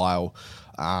for a while,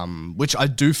 which I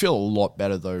do feel a lot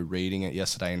better, though, reading it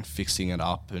yesterday and fixing it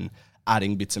up and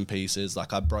adding bits and pieces.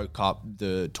 Like, I broke up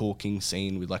the talking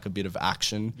scene with like a bit of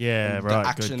action. Yeah, and right. The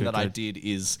action I did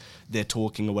is they're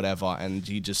talking or whatever, and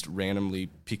he just randomly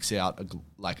picks out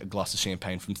a glass of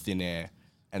champagne from thin air,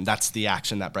 and that's the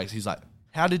action that breaks. He's like,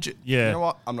 how did you? Yeah. You know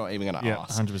what? I'm not even going to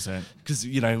ask. 100%. Because,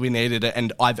 we needed it.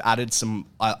 And I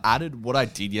added what I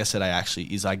did yesterday, actually,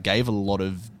 is I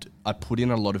put in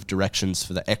a lot of directions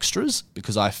for the extras,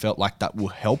 because I felt like that will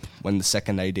help when the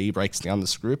second AD breaks down the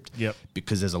script. Yep.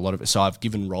 Because there's a lot of it. So I've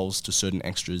given roles to certain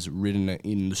extras, written it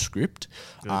in the script.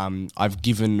 I've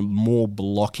given more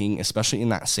blocking, especially in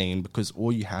that scene, because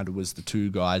all you had was the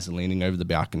two guys leaning over the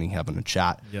balcony having a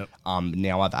chat. Yep.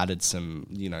 Now I've added some,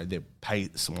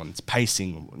 someone's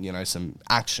pacing, some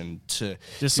action to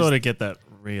just sort of get that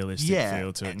realistic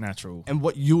feel to it, natural. And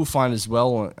what you'll find as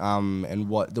well, and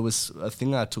what there was a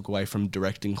thing that I took away from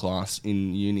directing class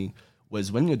in uni, was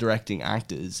when you're directing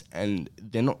actors and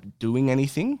they're not doing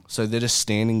anything, so they're just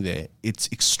standing there,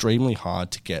 it's extremely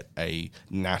hard to get a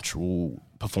natural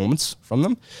performance from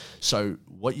them. So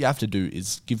what you have to do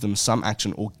is give them some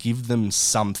action or give them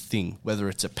something, whether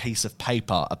it's a piece of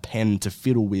paper, a pen to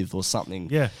fiddle with or something.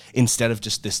 Yeah. Instead of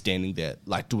just they're standing there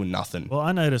like doing nothing. Well,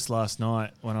 I noticed last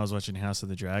night when I was watching House of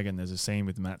the Dragon, there's a scene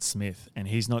with Matt Smith, and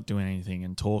he's not doing anything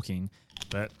and talking,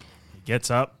 but he gets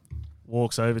up,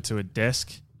 walks over to a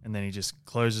desk, and then he just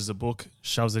closes a book,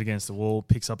 shoves it against the wall,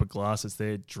 picks up a glass that's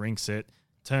there, drinks it,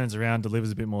 turns around,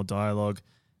 delivers a bit more dialogue,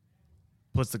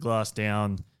 puts the glass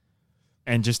down,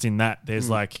 and just in that, there's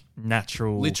like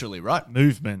natural Literally, right?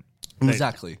 movement. that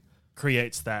Exactly.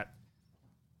 creates that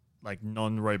like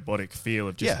non-robotic feel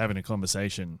of just Yeah. having a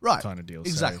conversation Right. kind of deal.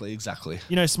 Exactly, So, exactly.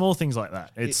 you know, small things like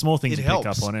that. It's small things it you pick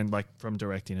helps. up on, and like from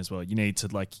directing as well. You need to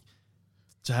like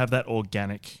to have that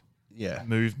organic Yeah.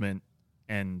 movement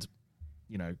and,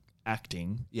 you know,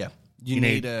 acting. Yeah. You, You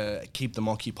need need- to keep them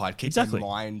occupied, keep Exactly. their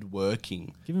mind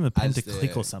working. Give them a pen as to click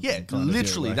they're- or something. Yeah, kind of deal,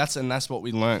 literally. like- That's what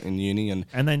we learnt in uni, and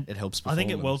and then it helps I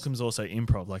think it performance. welcomes also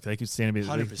improv. Like they could stand a bit,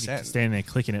 100%. stand there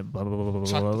clicking it, blah blah blah blah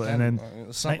Chuck blah, the blah, pen, and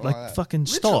then something like like that. fucking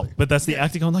stop. Literally. But that's the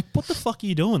acting. I'm like, what the fuck are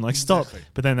you doing? Like stop. Exactly.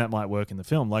 But then that might work in the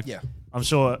film. Like, Yeah. I'm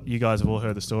sure you guys have all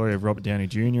heard the story of Robert Downey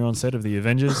Jr. on set of the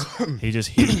Avengers. He just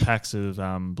hid packs of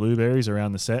blueberries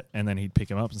around the set, and then he'd pick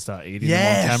them up and start eating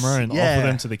Yes, them on camera and yeah. offer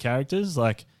them to the characters.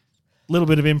 Like, little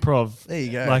bit of improv. There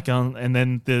you go. Like, and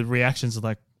then the reactions are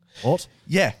like, what?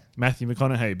 Yeah. Matthew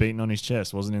McConaughey beating on his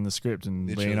chest wasn't in the script, and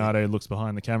Literally. Leonardo looks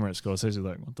behind the camera at Scorsese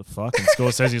like, what the fuck? And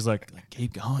Scorsese's like,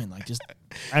 keep going, like just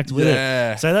act with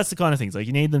Yeah. it. So that's the kind of things, like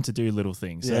you need them to do little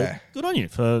things. So Yeah. good on you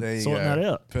for There you sorting go. that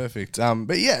out. Perfect.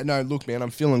 But yeah, no, look, man,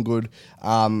 I'm feeling good.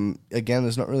 Again,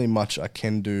 there's not really much I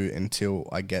can do until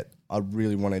I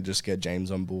really want to just get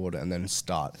James on board and then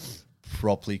start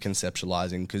properly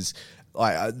conceptualizing, because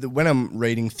when I'm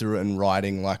reading through it and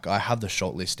writing, like I have the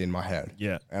shot list in my head.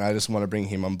 Yeah. And I just want to bring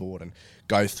him on board and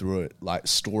go through it, like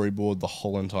storyboard the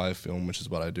whole entire film, which is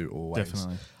what I do always.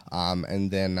 Definitely.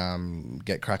 And then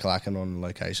get crack-a-lacking on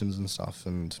locations and stuff.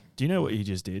 And Do you know what you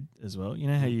just did as well? You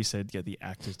know how you said get the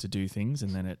actors to do things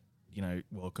and then it, you know,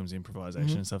 welcomes improvisation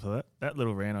Mm-hmm. and stuff like that? That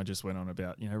little rant I just went on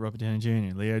about, you know, Robert Downey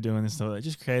Jr., Leo doing this stuff, that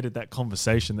just created that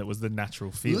conversation that was the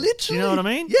natural feel. Do Literally. you know what I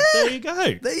mean? Yeah. There you go.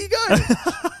 there you go.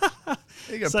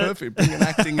 There you go. So- Perfect. Bringing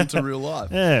acting into real life.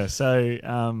 Yeah. So,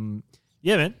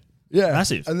 yeah, man. Yeah.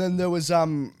 Massive. And then there was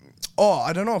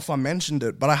I don't know if I mentioned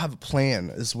it, but I have a plan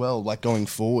as well, like going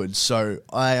forward. So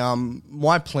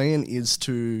my plan is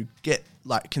to get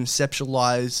like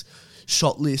conceptualize,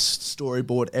 shot list,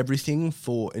 storyboard, everything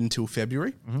for until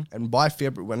February. And by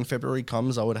February, when February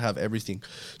comes, I would have everything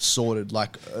sorted,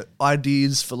 like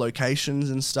ideas for locations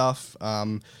and stuff.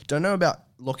 Don't know about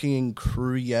locking in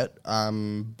crew yet,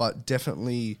 but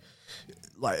definitely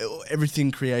like everything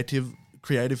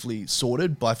creatively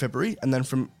sorted by February, and then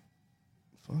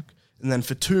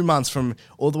for 2 months, from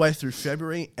all the way through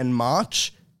February and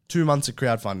March, 2 months of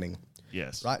crowdfunding.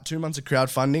 Yes. Right, 2 months of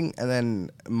crowdfunding, and then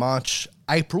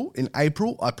In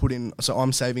April, I put in, so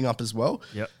I'm saving up as well.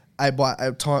 Yep. By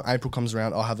the time April comes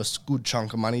around, I'll have a good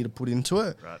chunk of money to put into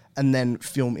it, Right. and then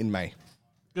film in May.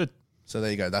 Good. So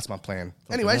there you go. That's my plan.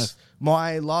 Fucking Anyways, nice.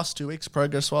 my last 2 weeks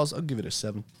progress-wise, I'll give it a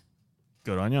 7.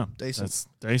 Good on you. Decent. That's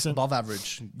decent. Above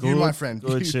average. Good, You, my friend.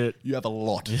 good you, shit. You have a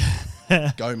lot.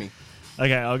 Go me.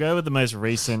 Okay, I'll go with the most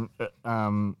recent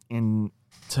in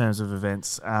terms of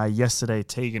events. Yesterday,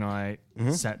 Teague and I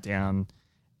sat down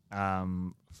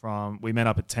we met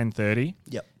up at 10:30.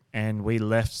 Yep. And we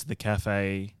left the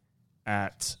cafe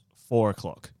at 4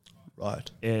 o'clock. Right.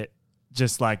 It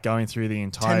just like going through the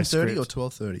entire 10:30 script. or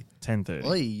 12:30? 10:30.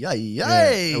 Oi, yay, Yeah.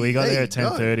 yay. And we got there you at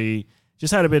 10:30.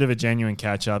 Just had a bit of a genuine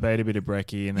catch up, ate a bit of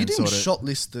brekkie, and You then didn't sort of shot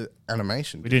list the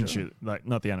animation. we didn't shoot like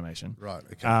not the animation. Right.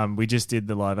 Okay. We just did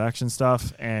the live action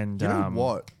stuff, and you know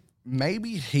what?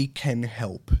 Maybe he can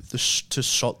help to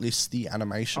shot list the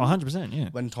animation 100%, yeah.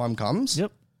 when time comes.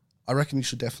 Yep. I reckon you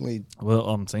should definitely. Well,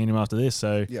 I'm seeing him after this,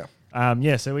 so Yeah.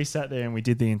 so we sat there and we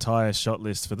did the entire shot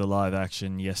list for the live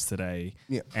action yesterday.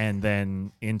 Yeah. And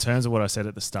then in terms of what I said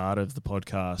at the start of the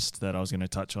podcast that I was going to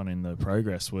touch on in the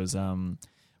progress was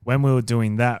when we were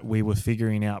doing that, we were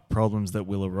figuring out problems that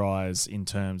will arise in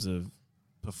terms of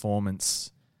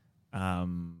performance,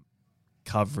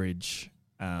 coverage,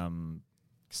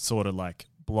 sort of like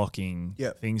blocking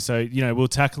things. So, you know, we're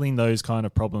tackling those kind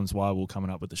of problems while we're coming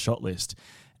up with the shot list.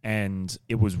 And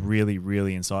it was really,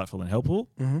 really insightful and helpful.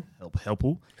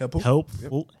 Helpful.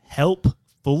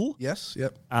 Yes.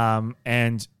 Yep.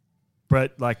 And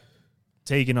Brett, like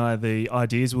Teague and I, the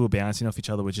ideas we were bouncing off each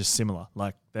other were just similar.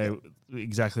 Like they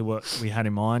exactly what we had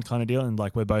in mind, kind of deal. And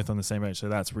like we're both on the same page, so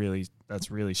that's really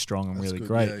strong and That's really good.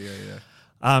 great. Yeah.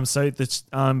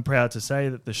 I'm proud to say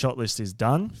that the shot list is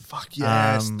done. Fuck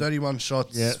yes, 31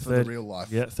 shots Yeah, for the real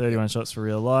life. Yeah, 31 shots for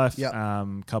real life. Yep.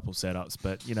 Couple setups,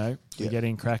 but we're Yeah.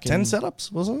 getting cracking. 10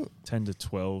 setups, wasn't it? 10 to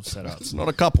 12 setups. It's not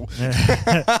a couple.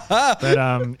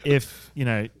 But if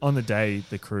on the day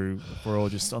the crew we're all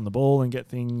just on the ball and get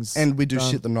things, And we do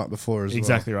done. shit the night before as well.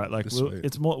 Exactly right. Like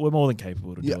Sweet. we're more than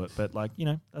capable to Yeah. do it. But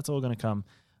that's all going to come.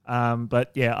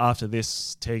 But yeah, after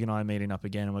this, Teague and I are meeting up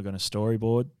again, and we're going to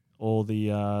storyboard all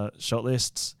the shot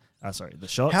lists. The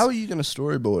shots. How are you going to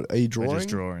storyboard? Are you drawing? We're just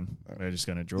drawing. We're just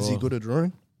going to draw. Is he good at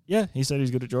drawing? Yeah, he said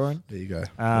he's good at drawing. There you go.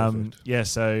 We're going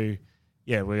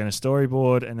to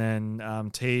storyboard, and then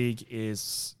Teague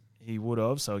he would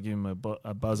have, so I'll give him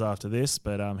a buzz after this,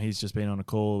 but he's just been on a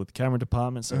call with the camera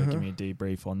department, so they'll give me a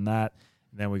debrief on that.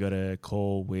 And then we got a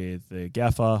call with the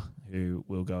gaffer, who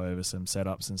will go over some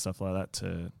setups and stuff like that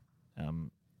to,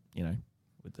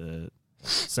 with the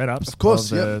setups. Of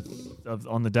course,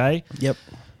 on the day. Yep.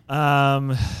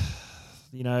 The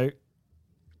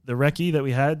recce that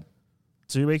we had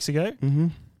 2 weeks ago,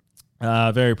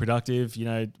 very productive.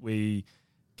 We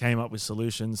came up with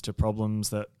solutions to problems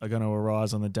that are going to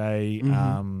arise on the day.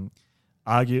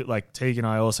 Teague and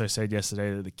I also said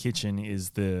yesterday that the kitchen is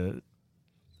the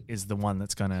one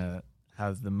that's going to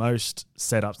have the most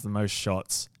setups, the most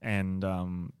shots, and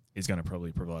is going to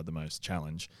probably provide the most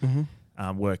challenge.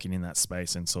 Working in that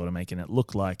space and sort of making it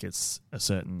look like it's a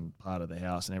certain part of the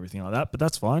house and everything like that. But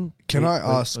that's fine. Can I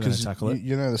ask, we're gonna because tackle it.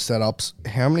 you know the setups,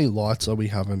 how many lights are we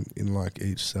having in like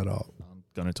each setup? I'm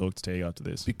going to talk to Teague after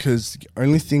this. Because the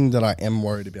only thing that I am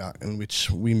worried about, and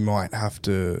which we might have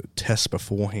to test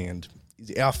beforehand,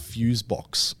 is our fuse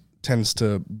box tends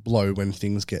to blow when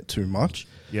things get too much.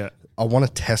 Yeah. I want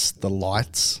to test the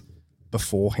lights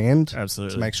beforehand.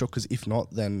 Absolutely. To make sure, because if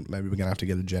not, then maybe we're going to have to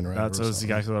get a generator. That's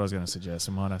exactly what I was going to suggest.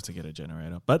 We might have to get a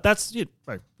generator. But that's it.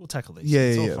 Right, we'll tackle these. Yeah,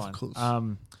 it's all yeah, fine. of course.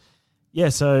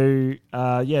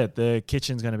 The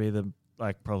kitchen's going to be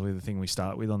probably the thing we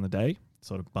start with on the day.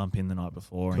 Sort of bump in the night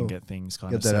before and get things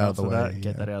kind of set up for that.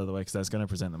 Get that out of the way, because that's going to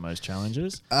present the most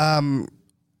challenges.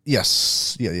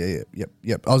 Yes.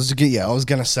 Yep. I was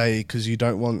gonna say, because you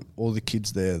don't want all the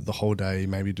kids there the whole day.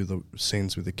 Maybe do the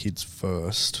scenes with the kids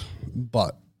first.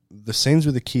 But the scenes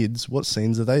with the kids, what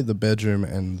scenes are they? The bedroom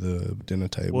and the dinner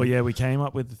table. Well, yeah, we came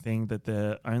up with the thing that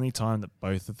the only time that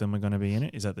both of them are going to be in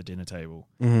it is at the dinner table.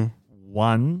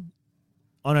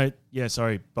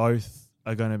 Both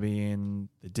are going to be in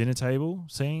the dinner table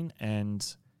scene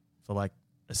and for like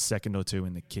a second or two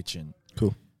in the kitchen.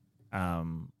 Cool.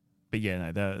 But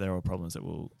yeah, no, they're all problems that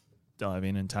we'll dive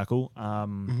in and tackle.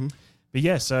 But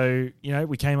yeah, so,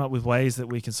 we came up with ways that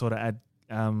we can sort of add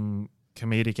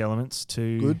comedic elements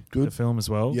to the film as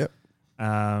well. Yep.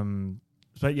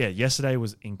 But yeah, yesterday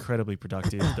was incredibly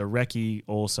productive. The recce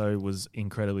also was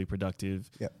incredibly productive.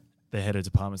 Yep. The head of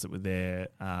departments that were there,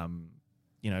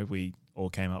 we all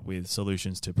came up with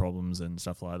solutions to problems and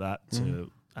stuff like that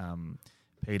to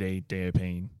PD,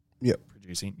 DOP,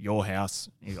 producing your house,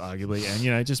 arguably,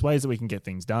 and just ways that we can get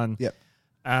things done. Yep.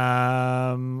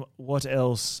 What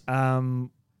else?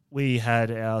 We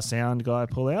had our sound guy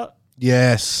pull out.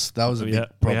 Yes, that was a big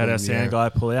problem. We had our sound guy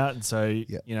pull out, and so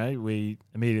Yep. We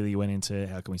immediately went into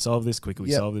how can we solve this? Quicker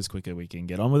we solve this, quicker we can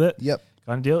get on with it. Yep.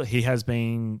 Kind of deal. He has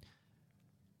been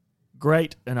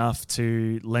great enough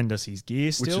to lend us his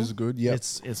gear still, which is good. Yeah,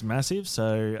 it's massive.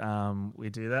 So we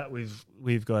do that.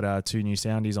 We've got our 2 new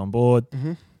soundies on board.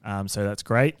 So that's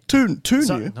great. Two new. Not 2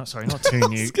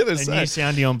 new. gonna a say. new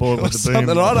soundy on board with the boom.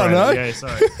 Something I don't know. Yeah,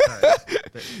 sorry.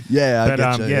 Yeah, I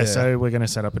get you, so we're going to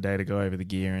set up a day to go over the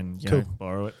gear and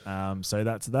borrow it. So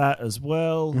that's that as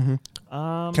well.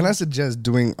 Can I suggest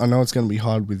doing? I know it's going to be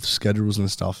hard with schedules and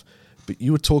stuff, but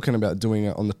you were talking about doing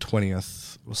it on the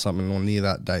 20th or something, or near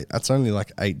that date. That's only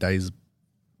like 5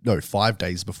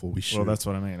 days before we shoot. Well, that's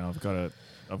what I mean. I've got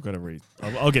to read.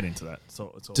 I'll get into that.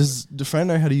 So it's all Does Dufresne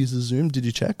know how to use the Zoom? Did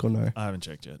you check or no? I haven't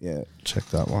checked yet. Yeah, check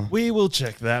that one. We will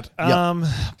check that. Yep.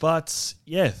 But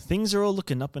yeah, things are all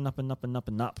looking up and up and up and up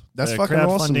and up. That's the fucking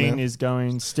awesome, crowdfunding man. is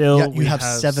going still. Yeah, you have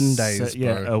 7 days,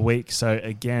 bro. a week. So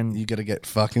again, You got to get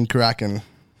fucking cracking.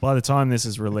 by the time this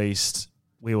is released,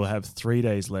 we will have 3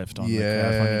 days left on the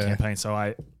crowdfunding campaign. So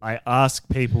I ask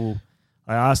people,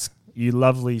 you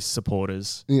lovely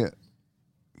supporters, Yeah.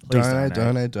 please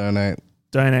donate,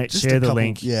 Just share a the couple-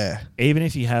 link. Yeah. Even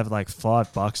if you have like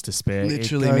 $5 to spare,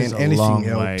 Literally, it goes man, a anything long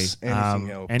helps. way. Anything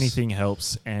helps. Anything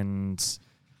helps, and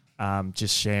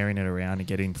just sharing it around and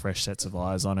getting fresh sets of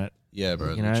eyes on it. Yeah,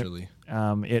 bro, You know? literally.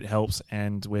 It helps,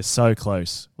 and we're so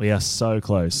close. We are so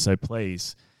close. So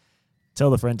please tell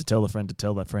the friend to tell the friend to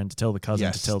tell that friend to tell the cousin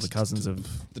Yes. to tell the cousins of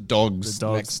The dogs, The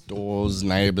dogs. next doors,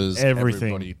 neighbors, Everything.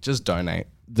 everybody. Just donate.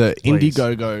 The Please.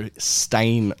 Indiegogo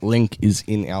stain link is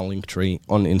in our link tree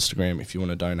on Instagram if you want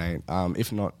to donate.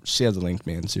 If not, share the link,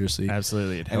 man. Seriously.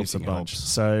 absolutely it helps a Anything bunch. helps.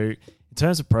 So in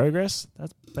terms of progress,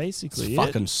 that's basically It's it.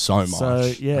 fucking so much.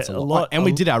 So, yeah, That's a lot- And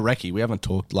we did our recce. We haven't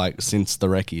talked like since the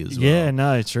recce as well. Yeah,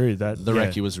 no, true. That The yeah.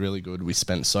 recce was really good. We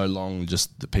spent so long,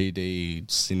 just the PD,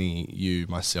 Cine, you,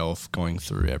 myself, going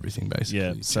through everything basically.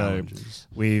 Yeah, so challenges.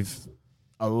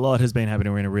 a lot has been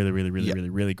happening. We're in a really, really, really, Yeah. really,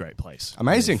 really great place.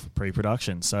 Amazing. with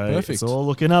pre-production. So Perfect. it's all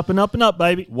looking up and up and up,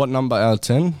 baby. What number out of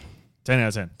 10? 10 out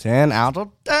of 10. 10 out of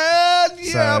 10.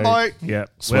 Yeah, So, boy. Yeah,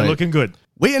 Sweet. we're looking good.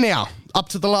 We are now up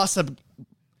to the last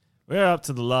We're up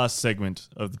to the last segment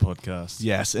of the podcast.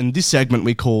 Yes, and this segment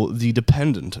we call the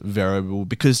dependent variable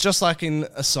because just like in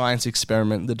a science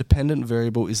experiment, the dependent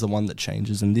variable is the one that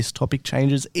changes, and this topic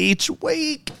changes each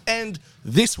week. And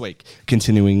this week,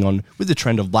 continuing on with the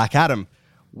trend of Black Adam,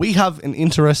 we have an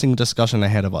interesting discussion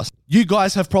ahead of us. You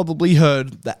guys have probably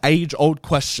heard the age-old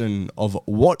question of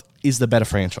what is the better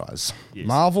franchise, Yes.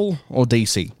 Marvel or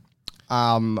DC?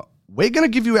 We're going to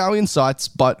give you our insights,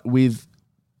 but with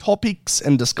topics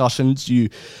and discussions you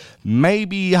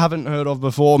maybe haven't heard of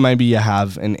before, maybe you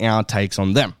have, and our takes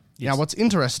on them. Yes. Now, what's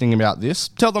interesting about this?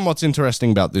 Tell them what's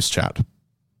interesting about this chat.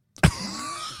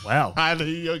 Wow. I knew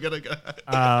you were going to go.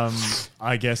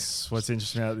 I guess what's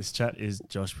interesting about this chat is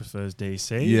Josh prefers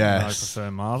DC. And Yes. I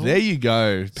prefer Marvel. There you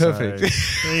go. Perfect.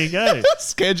 So, there you go.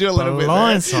 Schedule a little bit there.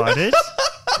 Blindsided.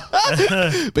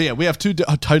 But yeah, we have two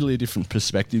totally different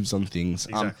perspectives on things.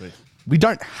 Exactly. We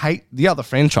don't hate the other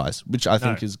franchise, which I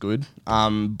think No. is good,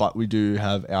 but we do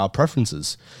have our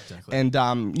preferences. Exactly.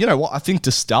 And you know what? I think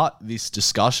to start this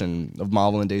discussion of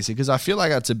Marvel and DC, because I feel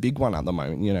like that's a big one at the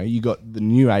moment. You know, you got the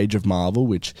new age of Marvel,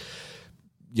 which,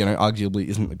 you know, arguably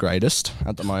isn't the greatest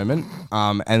at the moment.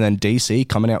 And then DC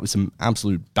coming out with some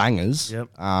absolute bangers. Yep.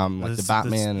 Like the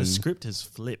Batman The and script has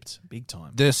flipped big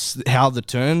time. this how the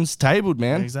turns tabled,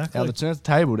 man. Exactly. How the turns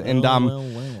tabled. And well.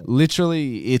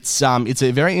 literally it's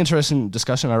a very interesting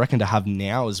discussion I reckon to have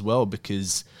now as well,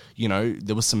 because you know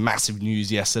there was some massive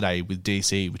news yesterday with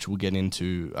DC, which we'll get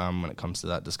into when it comes to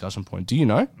that discussion point. Do you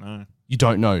know? No. You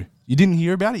don't know. You didn't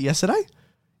hear about it yesterday?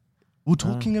 We're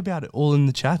talking about it all in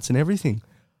the chats and everything.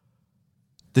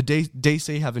 The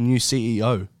DC have a new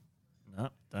CEO. No,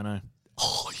 don't know.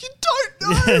 Oh, you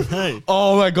don't know? No.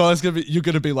 Oh my god, you're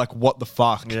gonna be like, what the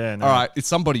fuck? Yeah, no. All right, it's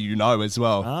somebody you know as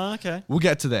well. Ah, okay. We'll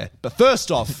get to there. But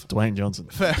first off, Dwayne Johnson.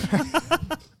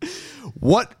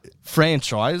 what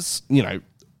franchise, you know,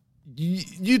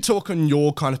 you talk on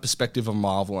your kind of perspective of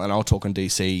Marvel and I'll talk on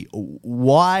DC.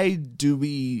 Why do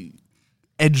we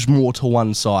edge more to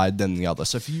one side than the other?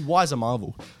 So for you, why is it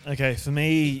Marvel? Okay, for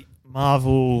me,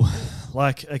 Marvel,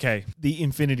 the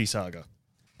Infinity Saga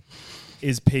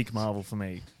is peak Marvel for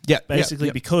me. Yeah, Basically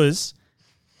yeah. because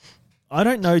I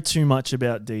don't know too much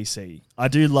about DC. I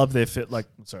do love their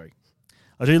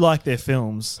I do like their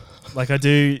films. Like I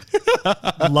do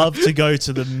love to go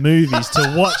to the movies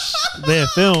to watch their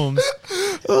films.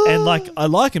 And like I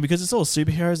like them because it's all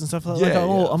superheroes and stuff like that. Yeah,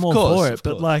 Like, I'm all course, for it. of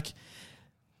But course. like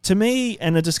to me,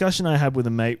 and a discussion I had with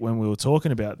a mate when we were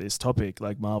talking about this topic,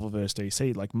 like Marvel versus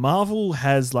DC, like Marvel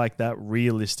has like that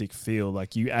realistic feel.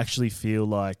 Like you actually feel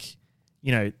like,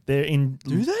 you know, they're in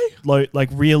Do they? like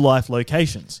real life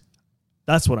locations.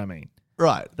 That's what I mean.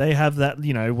 Right. They have that,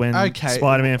 you know, when Okay.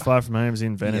 Spider-Man Far From Home is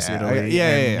in Venice, Yeah, Italy, yeah,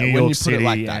 and yeah. New When York you put it City,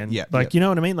 like that, and yeah, like yeah. you know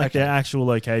what I mean, like Okay. their actual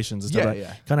locations and stuff. Yeah, Like,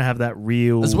 yeah. kind of have that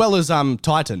real, As well as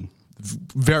Titan.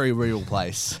 Very real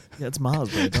place. Yeah, it's Mars,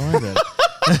 bro. Don't worry about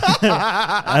it.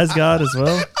 Asgard as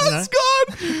well. You know?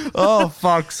 God. Oh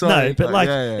fuck. Sorry. No, but like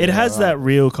it has right. that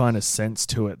real kind of sense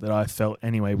to it that I felt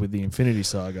anyway with the Infinity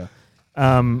Saga.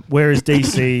 Whereas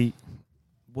DC,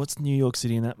 what's New York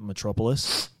City in that?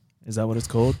 Metropolis? Is that what it's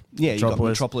called? Yeah, you got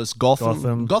Metropolis,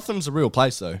 Gotham. Gotham's a real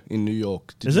place though in New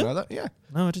York. Did Is you it? know that? Yeah,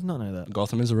 No, I did not know that.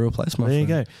 Gotham is a real place. My There you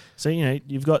friend. go. So, you know,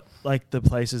 you've got like the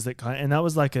places that kind of, and that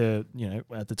was like a, you know,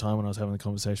 at the time when I was having the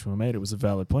conversation with my mate, it was a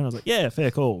valid point. I was like, yeah, fair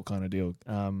call kind of deal.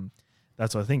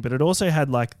 That's what I think. But it also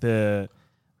had like the,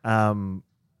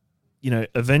 you know,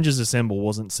 Avengers Assemble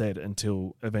wasn't said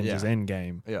until Avengers Yeah.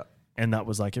 Endgame. Yeah. And that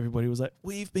was like, everybody was like,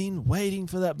 we've been waiting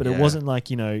for that. But it Yeah. wasn't like,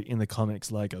 you know, in the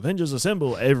comics, like Avengers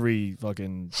Assemble every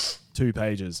fucking 2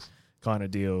 pages kind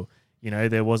of deal. You know,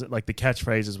 there wasn't like the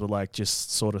catchphrases were like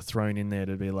just sort of thrown in there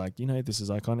to be like, you know, this is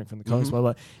iconic from the comics. Mhm. Blah,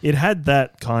 blah. It had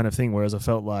that kind of thing, whereas I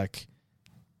felt like,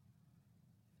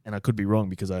 and I could be wrong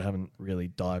because I haven't really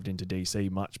dived into DC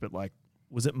much, but like,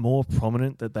 was it more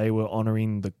prominent that they were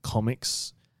honoring the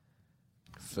comics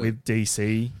with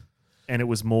DC and it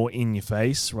was more in your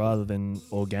face rather than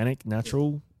organic,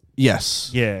 natural. Yes.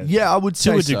 Yeah. Yeah, I would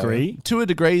say To a so. degree. To a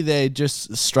degree, they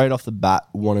just straight off the bat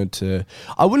wanted to.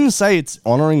 I wouldn't say it's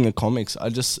honoring the comics.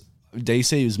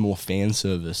 DC is more fan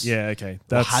service. Yeah, okay.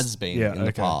 That has been in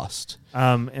the past.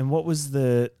 And what was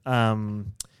the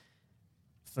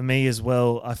for me as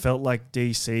well, I felt like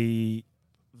DC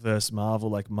versus Marvel,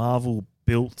 like Marvel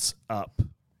built up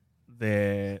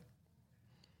their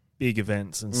big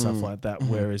events and stuff like that,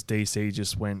 whereas DC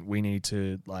just went, we need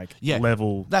to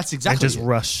level. That's exactly and just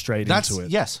rush straight into it.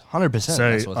 Yes,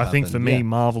 100%. So I think for me,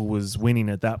 Marvel was winning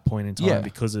at that point in time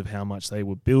because of how much they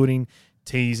were building,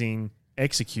 teasing,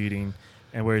 executing,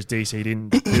 and whereas DC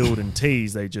didn't build and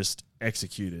tease, they just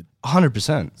executed.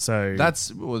 100%. So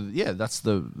that's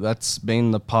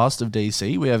been the past of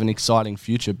DC. We have an exciting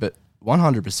future, but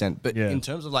 100%. But in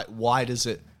terms of why does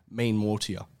it mean more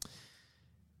to you?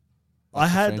 I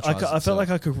felt like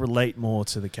I could relate more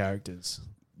to the characters.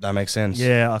 That makes sense.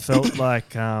 Yeah, I felt like.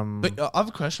 But I have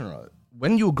a question, right?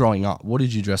 When you were growing up, what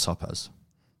did you dress up as?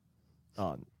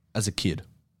 As a kid,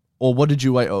 or what did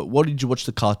you watch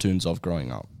the cartoons of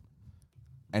growing up?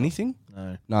 Anything?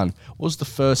 No, none. What was the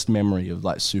first memory of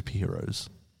superheroes?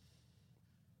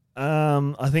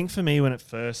 I think for me when it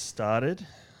first started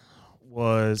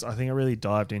was I really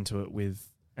dived into it with.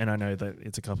 And I know that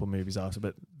it's a couple of movies after,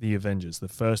 but the Avengers, the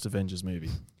first Avengers movie.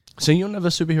 So you're never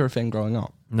a superhero fan growing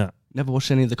up? No. Never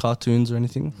watched any of the cartoons or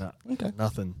anything? No. Okay.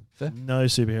 Nothing. Fair. No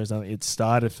superheroes, nothing. It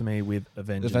started for me with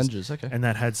Avengers. Avengers, okay. And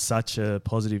that had such a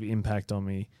positive impact on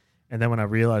me. And then when I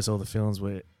realized all the films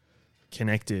were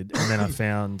connected, and then I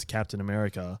found Captain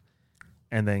America,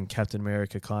 and then Captain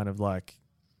America kind of like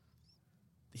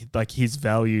his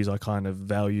values, I kind of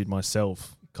valued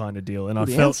myself kind of deal. And I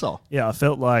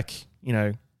felt like,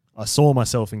 I saw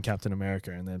myself in Captain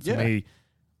America, and then for me,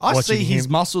 I see his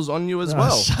muscles on you as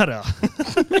well. Shut up!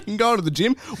 You can go to the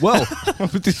gym. Well,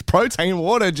 with this protein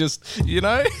water, just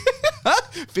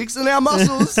fixing our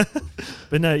muscles.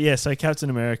 But no, yeah. So Captain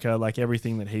America,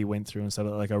 everything that he went through and stuff,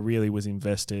 I really was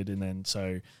invested, and then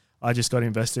so I just got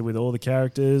invested with all the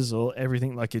characters or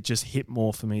everything. It just hit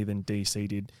more for me than DC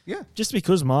did. Yeah, just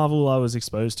because Marvel I was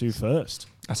exposed to first.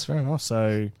 That's fair enough.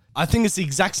 So. I think it's the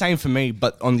exact same for me,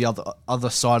 but on the other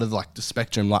side of the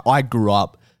spectrum. I grew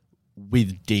up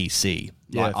with DC.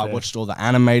 I watched all the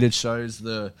animated shows,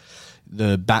 the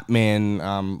Batman.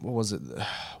 What was it?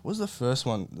 What was the first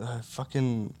one?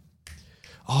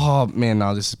 Oh man,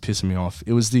 no, this is pissing me off.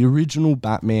 It was the original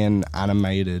Batman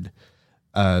animated.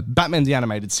 Batman the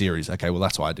Animated Series. Okay, well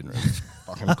that's why I didn't really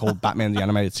fucking call Batman the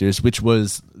Animated Series, which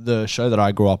was the show that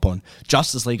I grew up on.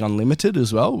 Justice League Unlimited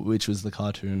as well, which was the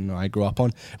cartoon I grew up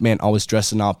on. Man, I was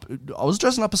dressing up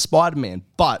as Spider-Man,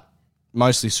 but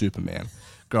mostly Superman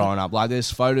growing up.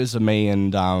 There's photos of me,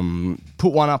 and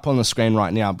put one up on the screen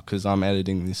right now because I'm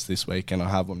editing this week, and I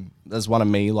have one. There's one of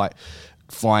me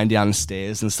flying down the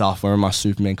stairs and stuff wearing my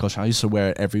Superman costume. I used to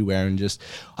wear it everywhere, and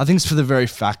I think it's for the very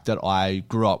fact that I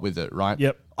grew up with it, right?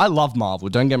 Yep. I love Marvel,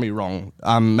 don't get me wrong.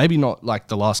 Maybe not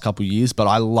the last couple of years, but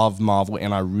I love Marvel,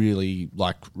 and I really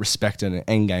respect it. And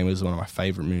Endgame is one of my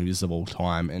favorite movies of all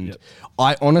time. And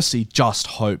I honestly just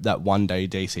hope that one day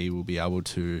DC will be able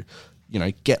to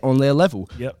get on their level.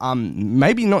 Yep.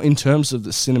 Maybe not in terms of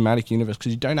the cinematic universe,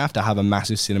 because you don't have to have a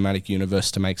massive cinematic universe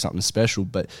to make something special,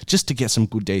 but just to get some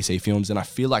good DC films. And I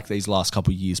feel like these last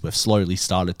couple of years we've slowly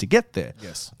started to get there.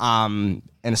 Yes.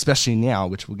 And especially now,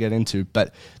 which we'll get into.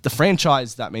 But the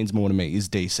franchise that means more to me is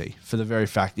DC, for the very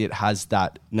fact it has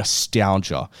that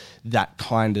nostalgia, that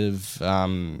kind of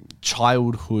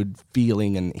childhood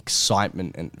feeling and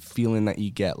excitement and feeling that you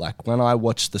get. When I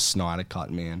watch the Snyder Cut,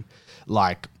 man,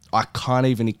 I can't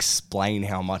even explain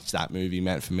how much that movie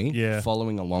meant for me. Yeah.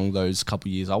 Following along those couple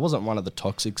of years. I wasn't one of the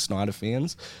toxic Snyder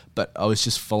fans, but I was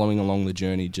just following along the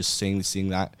journey, just seeing this thing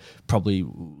that probably,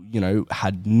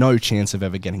 had no chance of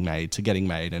ever getting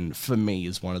made. And for me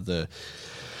is one of the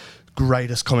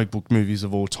greatest comic book movies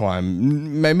of all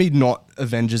time. Maybe not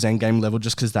Avengers Endgame level,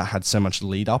 just because that had so much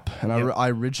lead up. And I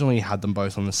originally had them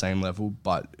both on the same level,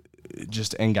 but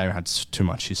just Endgame had too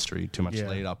much history, too much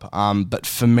lead up. But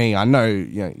for me, I know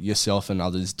yourself and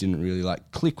others didn't really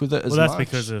click with it as much. Well, that's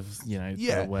because of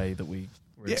the way that we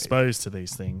were exposed to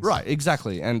these things, right?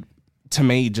 Exactly. And to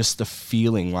me, just the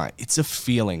feeling, it's a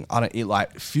feeling.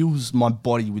 It fills my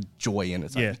body with joy, and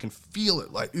it's you can feel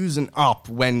it oozing up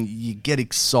when you get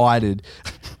excited.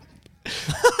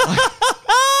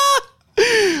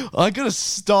 I gotta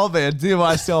stop it and do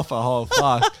myself a whole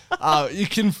fuck. You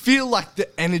can feel the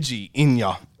energy in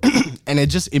you. And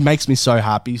it makes me so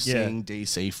happy seeing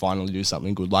DC finally do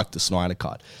something good like the Snyder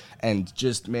Cut. And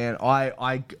just, man,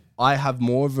 I have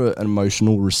more of an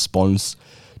emotional response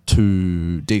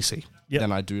to DC Yep.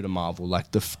 than I do to Marvel.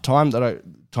 Like the times that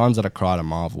I cried at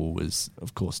Marvel was,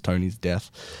 of course, Tony's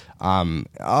death.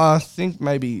 I think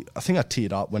I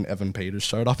teared up when Evan Peters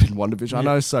showed up in WandaVision. I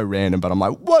know it's so random, but I'm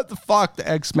like, what the fuck, the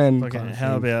X-Men. Okay,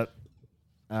 how about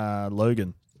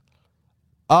Logan?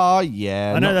 Oh,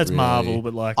 yeah. I know not that's really. Marvel,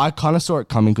 but like, I kind of saw it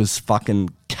coming because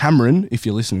fucking Cameron, if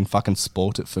you're listening, fucking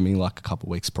spoilt it for me like a couple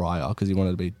weeks prior because he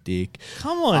wanted to be a dick.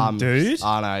 come on, dude.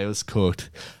 I know, it was cooked.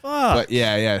 Fuck. But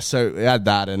yeah. So we had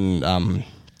that and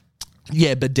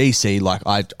but DC, like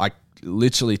I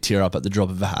literally tear up at the drop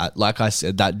of a hat. Like I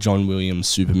said, that John Williams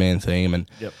Superman theme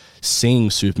and Yep. seeing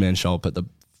Superman show up at the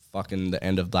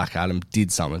end of Black Adam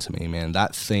did something to me, man.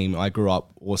 That theme, I grew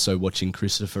up also watching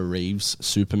Christopher Reeve's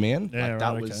Superman. Yeah, like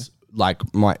that right, was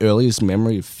like my earliest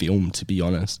memory of film, to be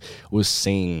honest, was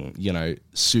seeing,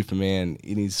 Superman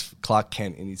in his Clark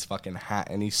Kent in his fucking hat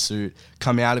and his suit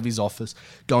come out of his office,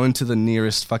 go into the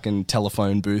nearest fucking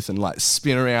telephone booth and like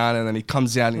spin around, and then he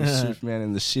comes out in Superman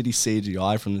in the shitty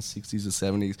CGI from the 60s or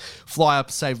 70s, fly up,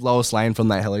 save Lois Lane from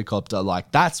that helicopter. Like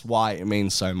that's why it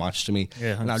means so much to me.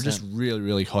 Yeah, and I 100%. just really,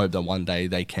 really hope that one day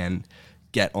they can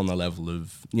get on the level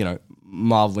of,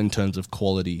 Marvel in terms of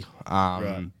quality.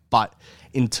 Right. But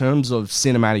in terms of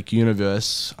cinematic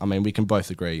universe, I mean, we can both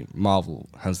agree Marvel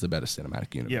has the better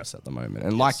cinematic universe at the moment.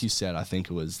 And like you said, I think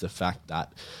it was the fact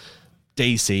that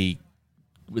DC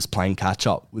was playing catch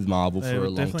up with Marvel They for a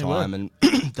long definitely time, and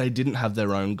they didn't have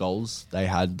their own goals. They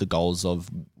had the goals of,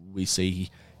 we see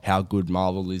how good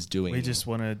Marvel is doing. We just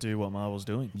want to do what Marvel's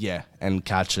doing. Yeah, and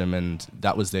catch them, and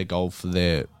that was their goal for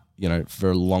for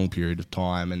a long period of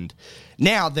time. And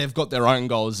now they've got their own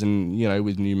goals, and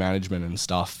with new management and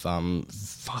stuff.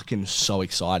 Fucking so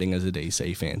exciting as a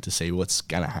DC fan to see what's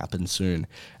gonna happen soon.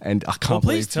 And I can't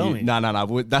please believe tell me.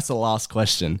 No, that's the last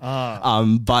question.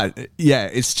 But yeah,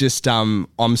 it's just I'm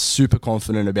super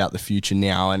confident about the future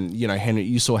now. And Henry,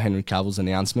 you saw Henry Cavill's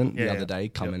announcement the other day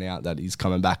coming out that he's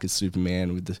coming back as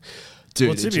Superman with the. Dude,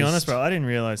 Well, to be honest, bro, I didn't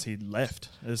realize he left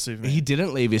as Superman. He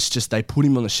didn't leave. It's just they put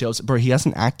him on the shelves. Bro, he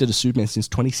hasn't acted as Superman since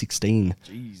 2016,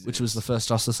 which was the first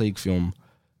Justice League film.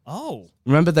 Oh.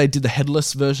 Remember they did the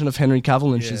headless version of Henry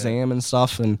Cavill and Yeah. Shazam and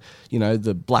stuff, and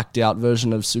the blacked out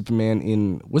version of Superman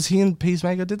in. Was he in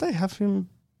Peacemaker? Did they have him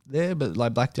there? But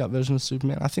like blacked out version of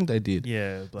Superman, I think they did.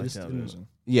 Yeah, blacked out version.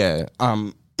 Yeah.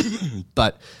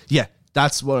 But yeah.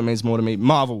 That's what it means more to me.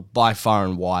 Marvel, by far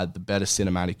and wide, the better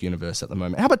cinematic universe at the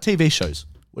moment. How about TV shows?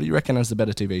 What do you reckon as the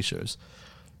better TV shows?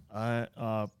 I've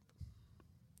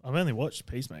only watched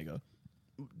Peacemaker.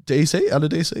 DC? Out of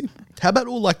DC? How about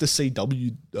all like the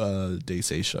CW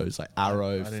DC shows like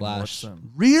Arrow, I didn't Flash? watch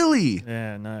them. Really?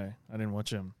 Yeah, no, I didn't watch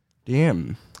them.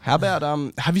 Damn. How about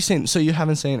have you seen? So you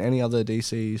haven't seen any other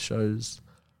DC shows?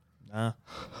 Nah.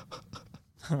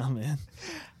 Oh man.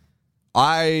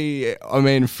 I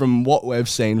mean, from what we've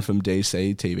seen from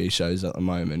DC TV shows at the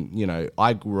moment,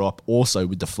 I grew up also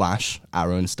with The Flash,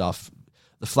 Arrow and stuff.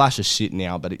 The Flash is shit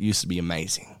now, but it used to be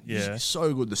amazing. It used to Yeah. be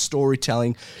so good. The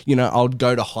storytelling, I would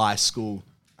go to high school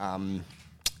and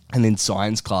in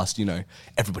science class,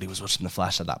 everybody was watching The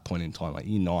Flash at that point in time, like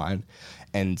year 9.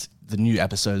 And the new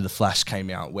episode of The Flash came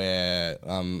out where,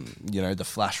 The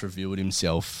Flash revealed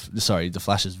himself. Sorry, The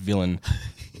Flash's villain.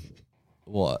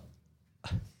 What?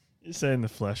 You're saying the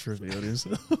Flash revealed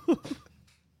himself.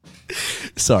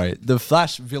 Sorry, the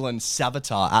Flash villain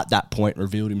Savitar at that point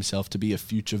revealed himself to be a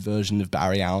future version of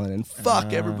Barry Allen,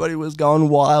 and everybody was going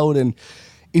wild and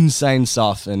insane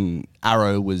stuff. And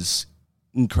Arrow was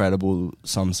incredible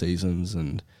some seasons,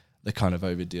 and they kind of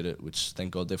overdid it, which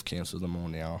thank God they've cancelled them all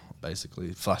now.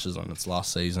 Basically, Flash is on its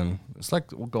last season. It's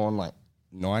like we're going like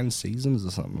 9 seasons or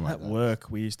something like At that.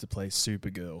 work, we used to play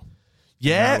Supergirl.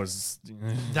 Yeah,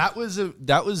 That was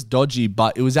that was dodgy,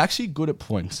 but it was actually good at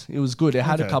points. It was good. It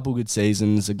had a Okay. couple good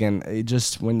seasons. Again, it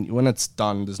just when it's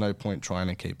done, there's no point trying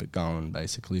to keep it going,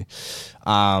 basically.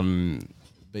 But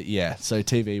yeah, so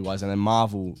TV wise, and then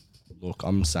Marvel. Look,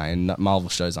 I'm saying that Marvel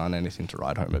shows aren't anything to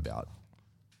write home about.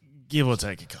 give or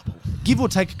take a couple. Give or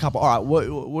take a couple. All right,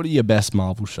 what are your best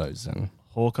Marvel shows then?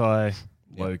 Hawkeye,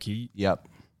 Loki. Yep.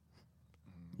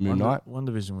 Moon Knight. One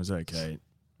Division was okay.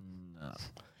 No.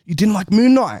 You didn't like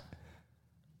Moon Knight?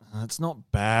 It's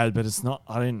not bad, but it's not.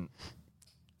 I didn't.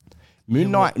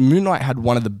 Moon Knight had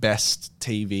one of the best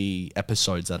TV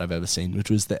episodes that I've ever seen, which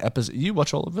was the episode. You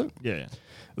watch all of it? Yeah.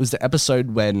 It was the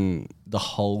episode when the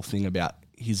whole thing about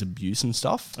his abuse and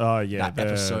stuff. Oh yeah. That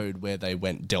episode where they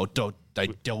went they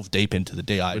delved deep into the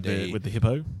DID. with the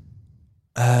hippo.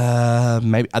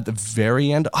 Maybe at the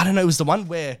very end. I don't know. It was the one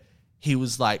where he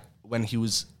was like when he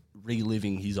was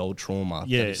reliving his old trauma.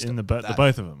 Yeah, in the both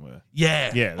of them were.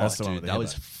 Yeah, Yeah, that's the one with the that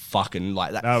was headbutt. fucking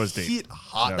like that. That was deep. Hit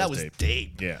hard. That was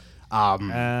deep. Yeah.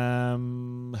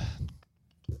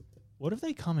 What have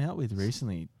they come out with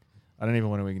recently? I don't even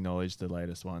want to acknowledge the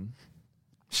latest one.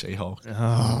 She-Hulk.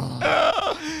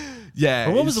 Oh. Yeah.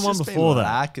 But what was the one before that?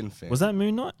 lacking, fam. Was that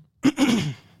Moon Knight?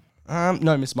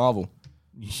 No, Miss Marvel.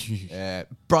 Yeah,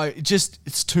 bro.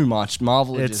 It's too much.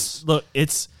 Marvel. I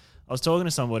was talking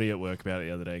to somebody at work about it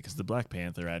the other day because the Black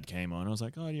Panther ad came on. I was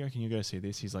like, "Oh, do you reckon you go see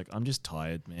this?" He's like, "I'm just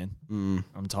tired, man.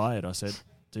 I'm tired." I said,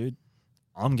 "Dude,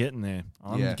 I'm getting there.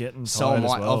 I'm getting tired so am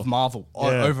as I well." of Marvel.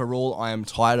 Yeah. Overall, I am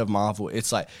tired of Marvel.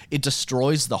 It's like it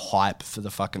destroys the hype for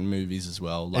the fucking movies as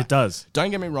well. Like, It does.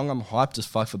 Don't get me wrong. I'm hyped as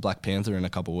fuck for Black Panther in a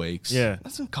couple weeks. Yeah.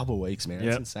 that's in a couple weeks, man. Yep.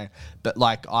 It's insane. But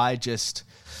like,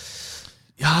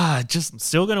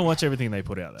 Still gonna watch everything they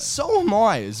put out there. so am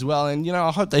I as well. And you know,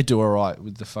 I hope they do all right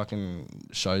with the fucking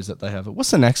shows that they have. What's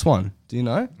the next one? Do you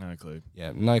know? No clue.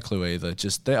 Yeah, no clue either.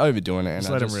 Just they're overdoing it. Just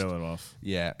and let them reel it off.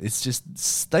 Yeah, it's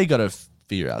just they got to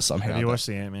figure out somehow. Have you watched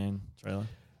the Ant-Man trailer?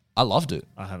 I loved it.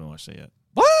 I haven't watched it yet,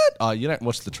 What? Oh, you don't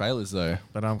watch the trailers though.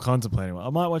 but I'm contemplating. I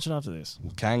might watch it after this.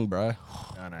 Kang, bro.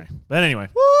 I know. But anyway,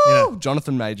 Woo!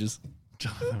 Jonathan Majors.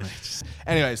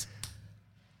 Anyways,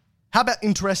 how about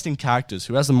interesting characters?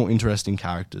 Who has the more interesting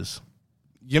characters?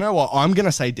 You know what? I'm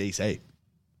gonna say DC,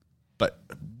 but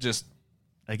just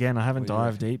again, I haven't What do you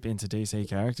dived deep into DC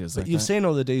characters. but like you've that. seen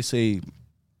all the DC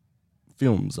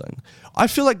films. Like, I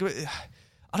feel like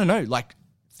I don't know. Like,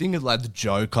 think of like the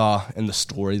Joker and the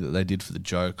story that they did for the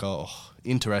Joker. Oh,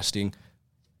 interesting.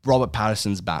 Robert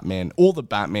Pattinson's Batman. All the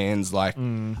Batmans. Like,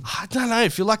 I don't know. I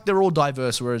feel like they're all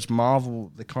diverse, whereas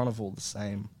Marvel, they're kind of all the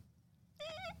same.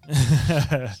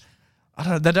 I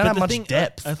don't know. They don't have the much thing-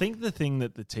 depth. I think the thing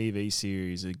that the TV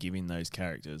series are giving those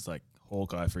characters, like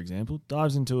Hawkeye, for example,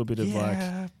 dives into a bit of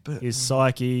but his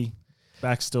psyche,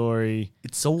 backstory,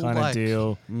 it's all kind of like,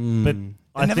 deal. mm, But they're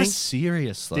I never think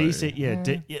serious though. DC,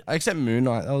 yeah, Except Moon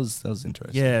Knight. That was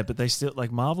interesting. yeah, but they still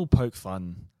like Marvel poke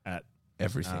fun at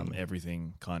Everything.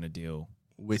 everything kind of deal.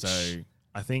 Which So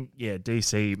I think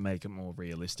DC make it more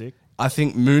realistic. I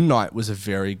think Moon Knight was a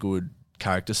very good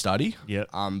character study. Yep.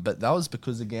 But that was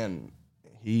because again,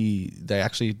 they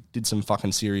actually did some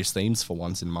fucking serious themes for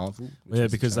once in Marvel. which Yeah,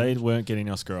 was because a they challenge. weren't getting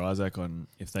Oscar Isaac on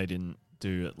if they didn't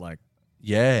do it like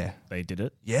Yeah. they did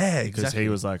it. Yeah, Because exactly. he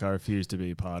was like, I refuse to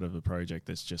be part of a project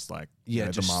that's just like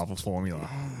the Marvel formula.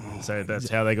 So that's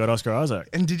how they got Oscar Isaac.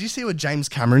 And did you see what James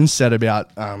Cameron said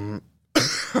about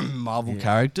Marvel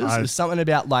characters? I- It was something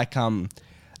about like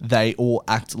they all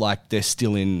act like they're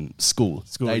still in school.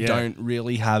 They yeah. don't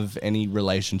really have any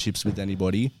relationships with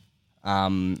anybody.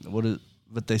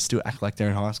 But they still act like they're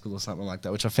in high school or something like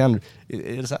that, which I found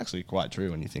it's actually quite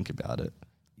true when you think about it.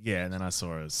 Yeah, and then I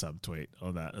saw a subtweet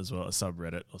of that as well, a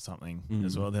subreddit or something Mm.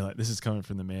 as well. They're like, this is coming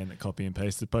from the man that copy and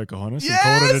pasted Pocahontas Yes,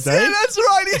 and called it a day. yeah, that's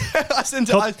right. Yeah. I sent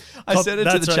it, I sent it to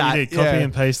That's the what chat. you did. Copy Yeah.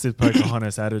 and pasted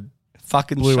Pocahontas, added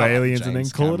Fucking blue shut up, aliens, and then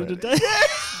James called it a Cameron. day.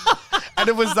 And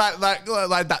it was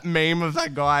that meme of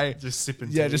that guy Just sipping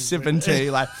Yeah, tea. just sipping tea.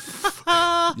 Like,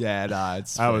 yeah, no,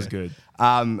 it's That was fair. good.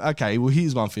 Okay, well,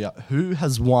 here's one for you. Who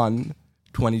has won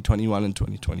 2021 and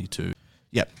 2022?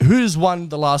 Yep. Who's won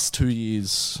the last 2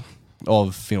 years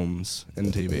of films and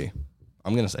TV?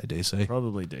 I'm going to say DC.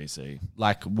 Probably DC.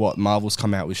 Like, what? Marvel's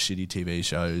come out with shitty TV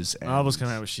shows. And Marvel's come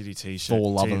out with shitty t-shirts.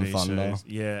 Thor, Love and Thunder.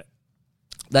 Yeah.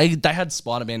 They had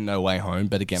Spider-Man No Way Home,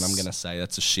 but again, I'm going to say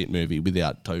that's a shit movie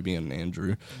without Toby and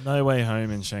Andrew. No Way Home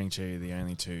and Shang-Chi are the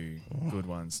only two good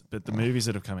ones. But the movies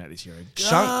that have come out this year are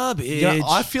Shang- garbage. Yeah,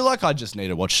 I feel like I just need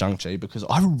to watch Shang-Chi because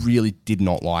I really did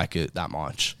not like it that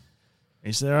much.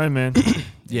 Each their own, man.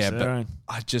 Yeah, Each their own.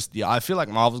 but I feel like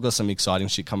Marvel's got some exciting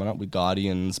shit coming up with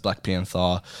Guardians, Black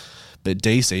Panther, but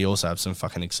DC also have some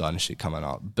fucking exciting shit coming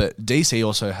up. But DC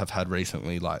also have had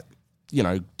recently, like, you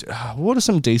know, what are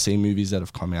some DC movies that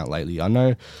have come out lately? I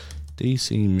know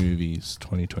DC movies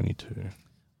 2022.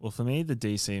 Well, for me, the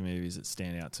DC movies that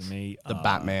stand out to me The are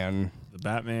Batman, the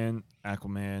Batman,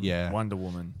 Aquaman, Yeah. Wonder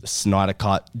Woman. the Snyder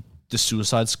Cut, the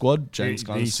Suicide Squad, James The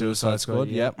Gunn's Suicide Squad.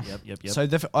 yeah. Yep. Yep. So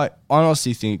I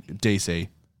honestly think DC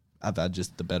have had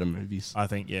just the better movies. I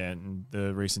think, yeah, in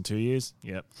the recent 2 years,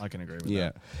 yep, I can agree with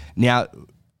Yeah. that. Now,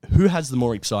 who has the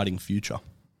more exciting future?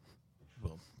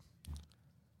 Well,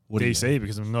 What do you DC,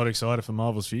 because I'm not excited for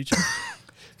Marvel's future.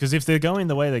 Because if they're going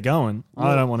the way they're going,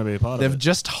 I don't want to be a part of They've it.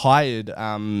 just hired.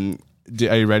 Are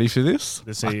you ready for this?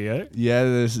 The CEO? Yeah,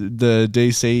 the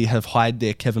DC have hired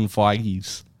their Kevin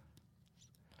Feige's.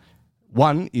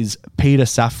 One is Peter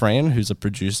Safran, who's a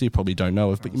producer you probably don't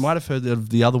know of, but you might have heard of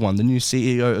the other one, the new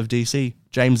CEO of DC,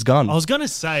 James Gunn. I was going to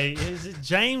say, is it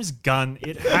James Gunn?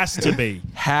 It has to be.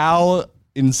 How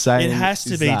insane It has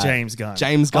to is be that? James Gunn.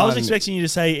 James Gunn. I was expecting you to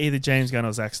say either James Gunn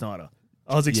or Zack Snyder.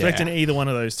 I was expecting either one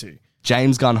of those two.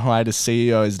 James Gunn hired as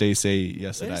CEO as DC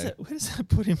yesterday. Where does that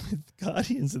put him with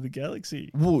Guardians of the Galaxy?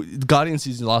 Well, Guardians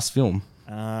is his last film.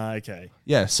 Okay.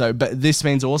 Yeah, so but this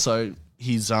means also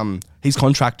he's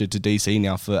contracted to DC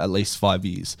now for at least 5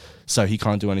 years, so he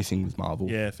can't do anything with Marvel.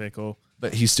 Yeah, fair call.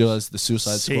 But he still has the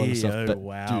Suicide Squad and stuff. But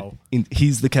wow.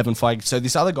 He's the Kevin Feige. So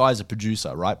this other guy is a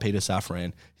producer, right? Peter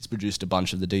Safran. He's produced a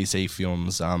bunch of the DC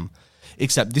films.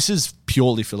 Except this is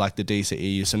purely for like the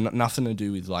DCEU, so nothing to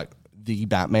do with like the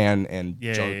Batman and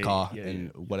Joker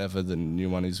and whatever the new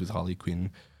one is with Harley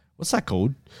Quinn. What's that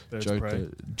called?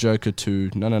 Joker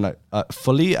 2. No.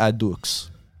 Folie à Deux.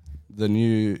 The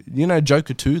new,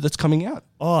 Joker 2 that's coming out.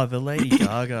 Oh, the Lady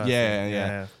Gaga.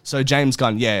 Yeah. So James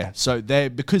Gunn, So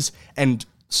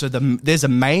there's a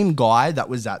main guy that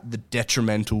was at the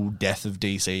detrimental death of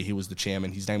DC. He was the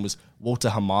chairman. His name was Walter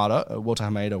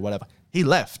Hamada, whatever. He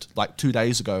left like 2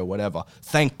 days ago or whatever.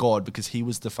 Thank God, because he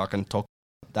was the fucking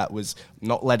that was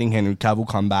not letting Henry Cavill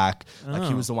come back. Like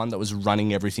he was the one that was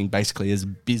running everything basically as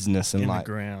business and in like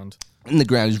the ground. In the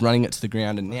ground, he's running it to the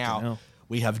ground, and now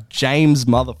we have James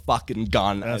motherfucking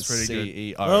Gunn as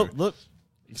CEO. Good. Oh, look,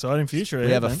 exciting future.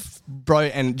 We have bro,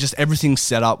 and just everything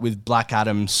set up with Black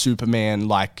Adam, Superman,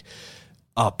 like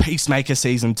Peacemaker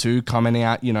season 2 coming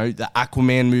out. You know, the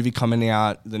Aquaman movie coming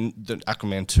out, the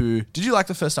Aquaman 2. Did you like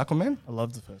the first Aquaman? I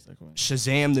love the first Aquaman.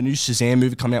 Shazam, the new Shazam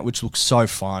movie coming out, which looks so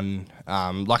fun.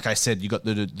 Like I said, you got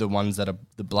the ones that are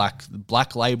the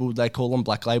black label, they call them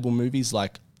black label movies,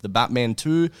 like the Batman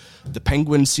 2, the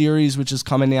Penguin series, which is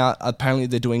coming out. Apparently,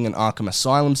 they're doing an Arkham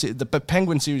Asylum the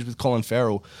Penguin series with Colin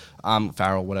Farrell,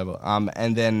 whatever.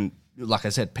 And then, like I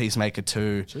said, Peacemaker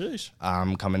 2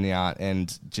 coming out.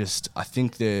 And just, I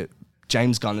think that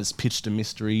James Gunn has pitched a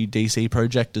mystery DC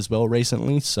project as well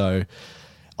recently. So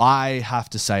I have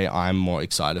to say I'm more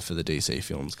excited for the DC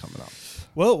films coming up.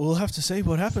 Well, we'll have to see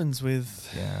what happens with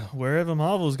wherever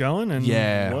Marvel's going and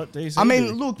what DC I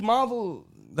mean, look, Marvel,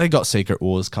 they got Secret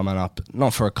Wars coming up.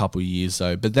 Not for a couple of years,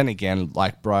 though. But then again,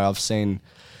 like, bro, I've seen...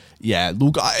 Yeah,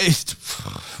 look,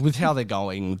 with how they're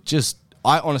going,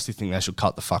 I honestly think they should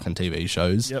cut the fucking TV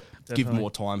shows. Yep, give more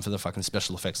time for the fucking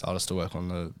special effects artists to work on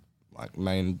the like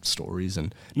main stories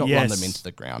and not run them into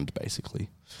the ground, basically.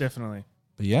 Definitely.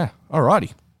 But yeah,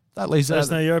 alrighty. That leaves Let us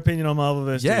know your opinion on Marvel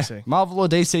versus DC. Marvel or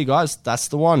DC, guys. That's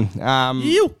the one.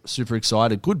 Super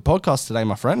excited. Good podcast today,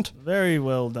 my friend. Very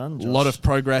well done, Josh. A lot of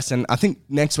progress, and I think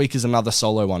next week is another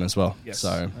solo one as well. Yes.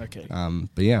 So, okay.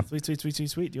 But yeah. Sweet. Do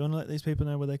you want to let these people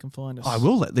know where they can find us? I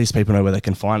will let these people know where they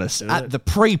can find us at the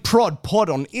Pre-Prod Pod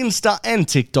on Insta and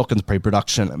TikTok, and the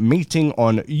Pre-Production Meeting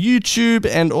on YouTube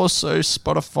and also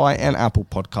Spotify and Apple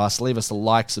Podcasts. Leave us a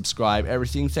like, subscribe,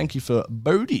 everything. Thank you for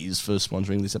Bodies for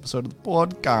sponsoring this episode of the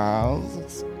podcast.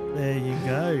 There you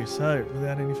go. So,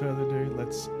 without any further ado,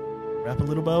 let's wrap a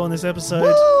little bow on this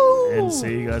episode and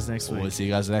see you guys next week. We'll see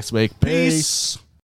you guys next week. Peace.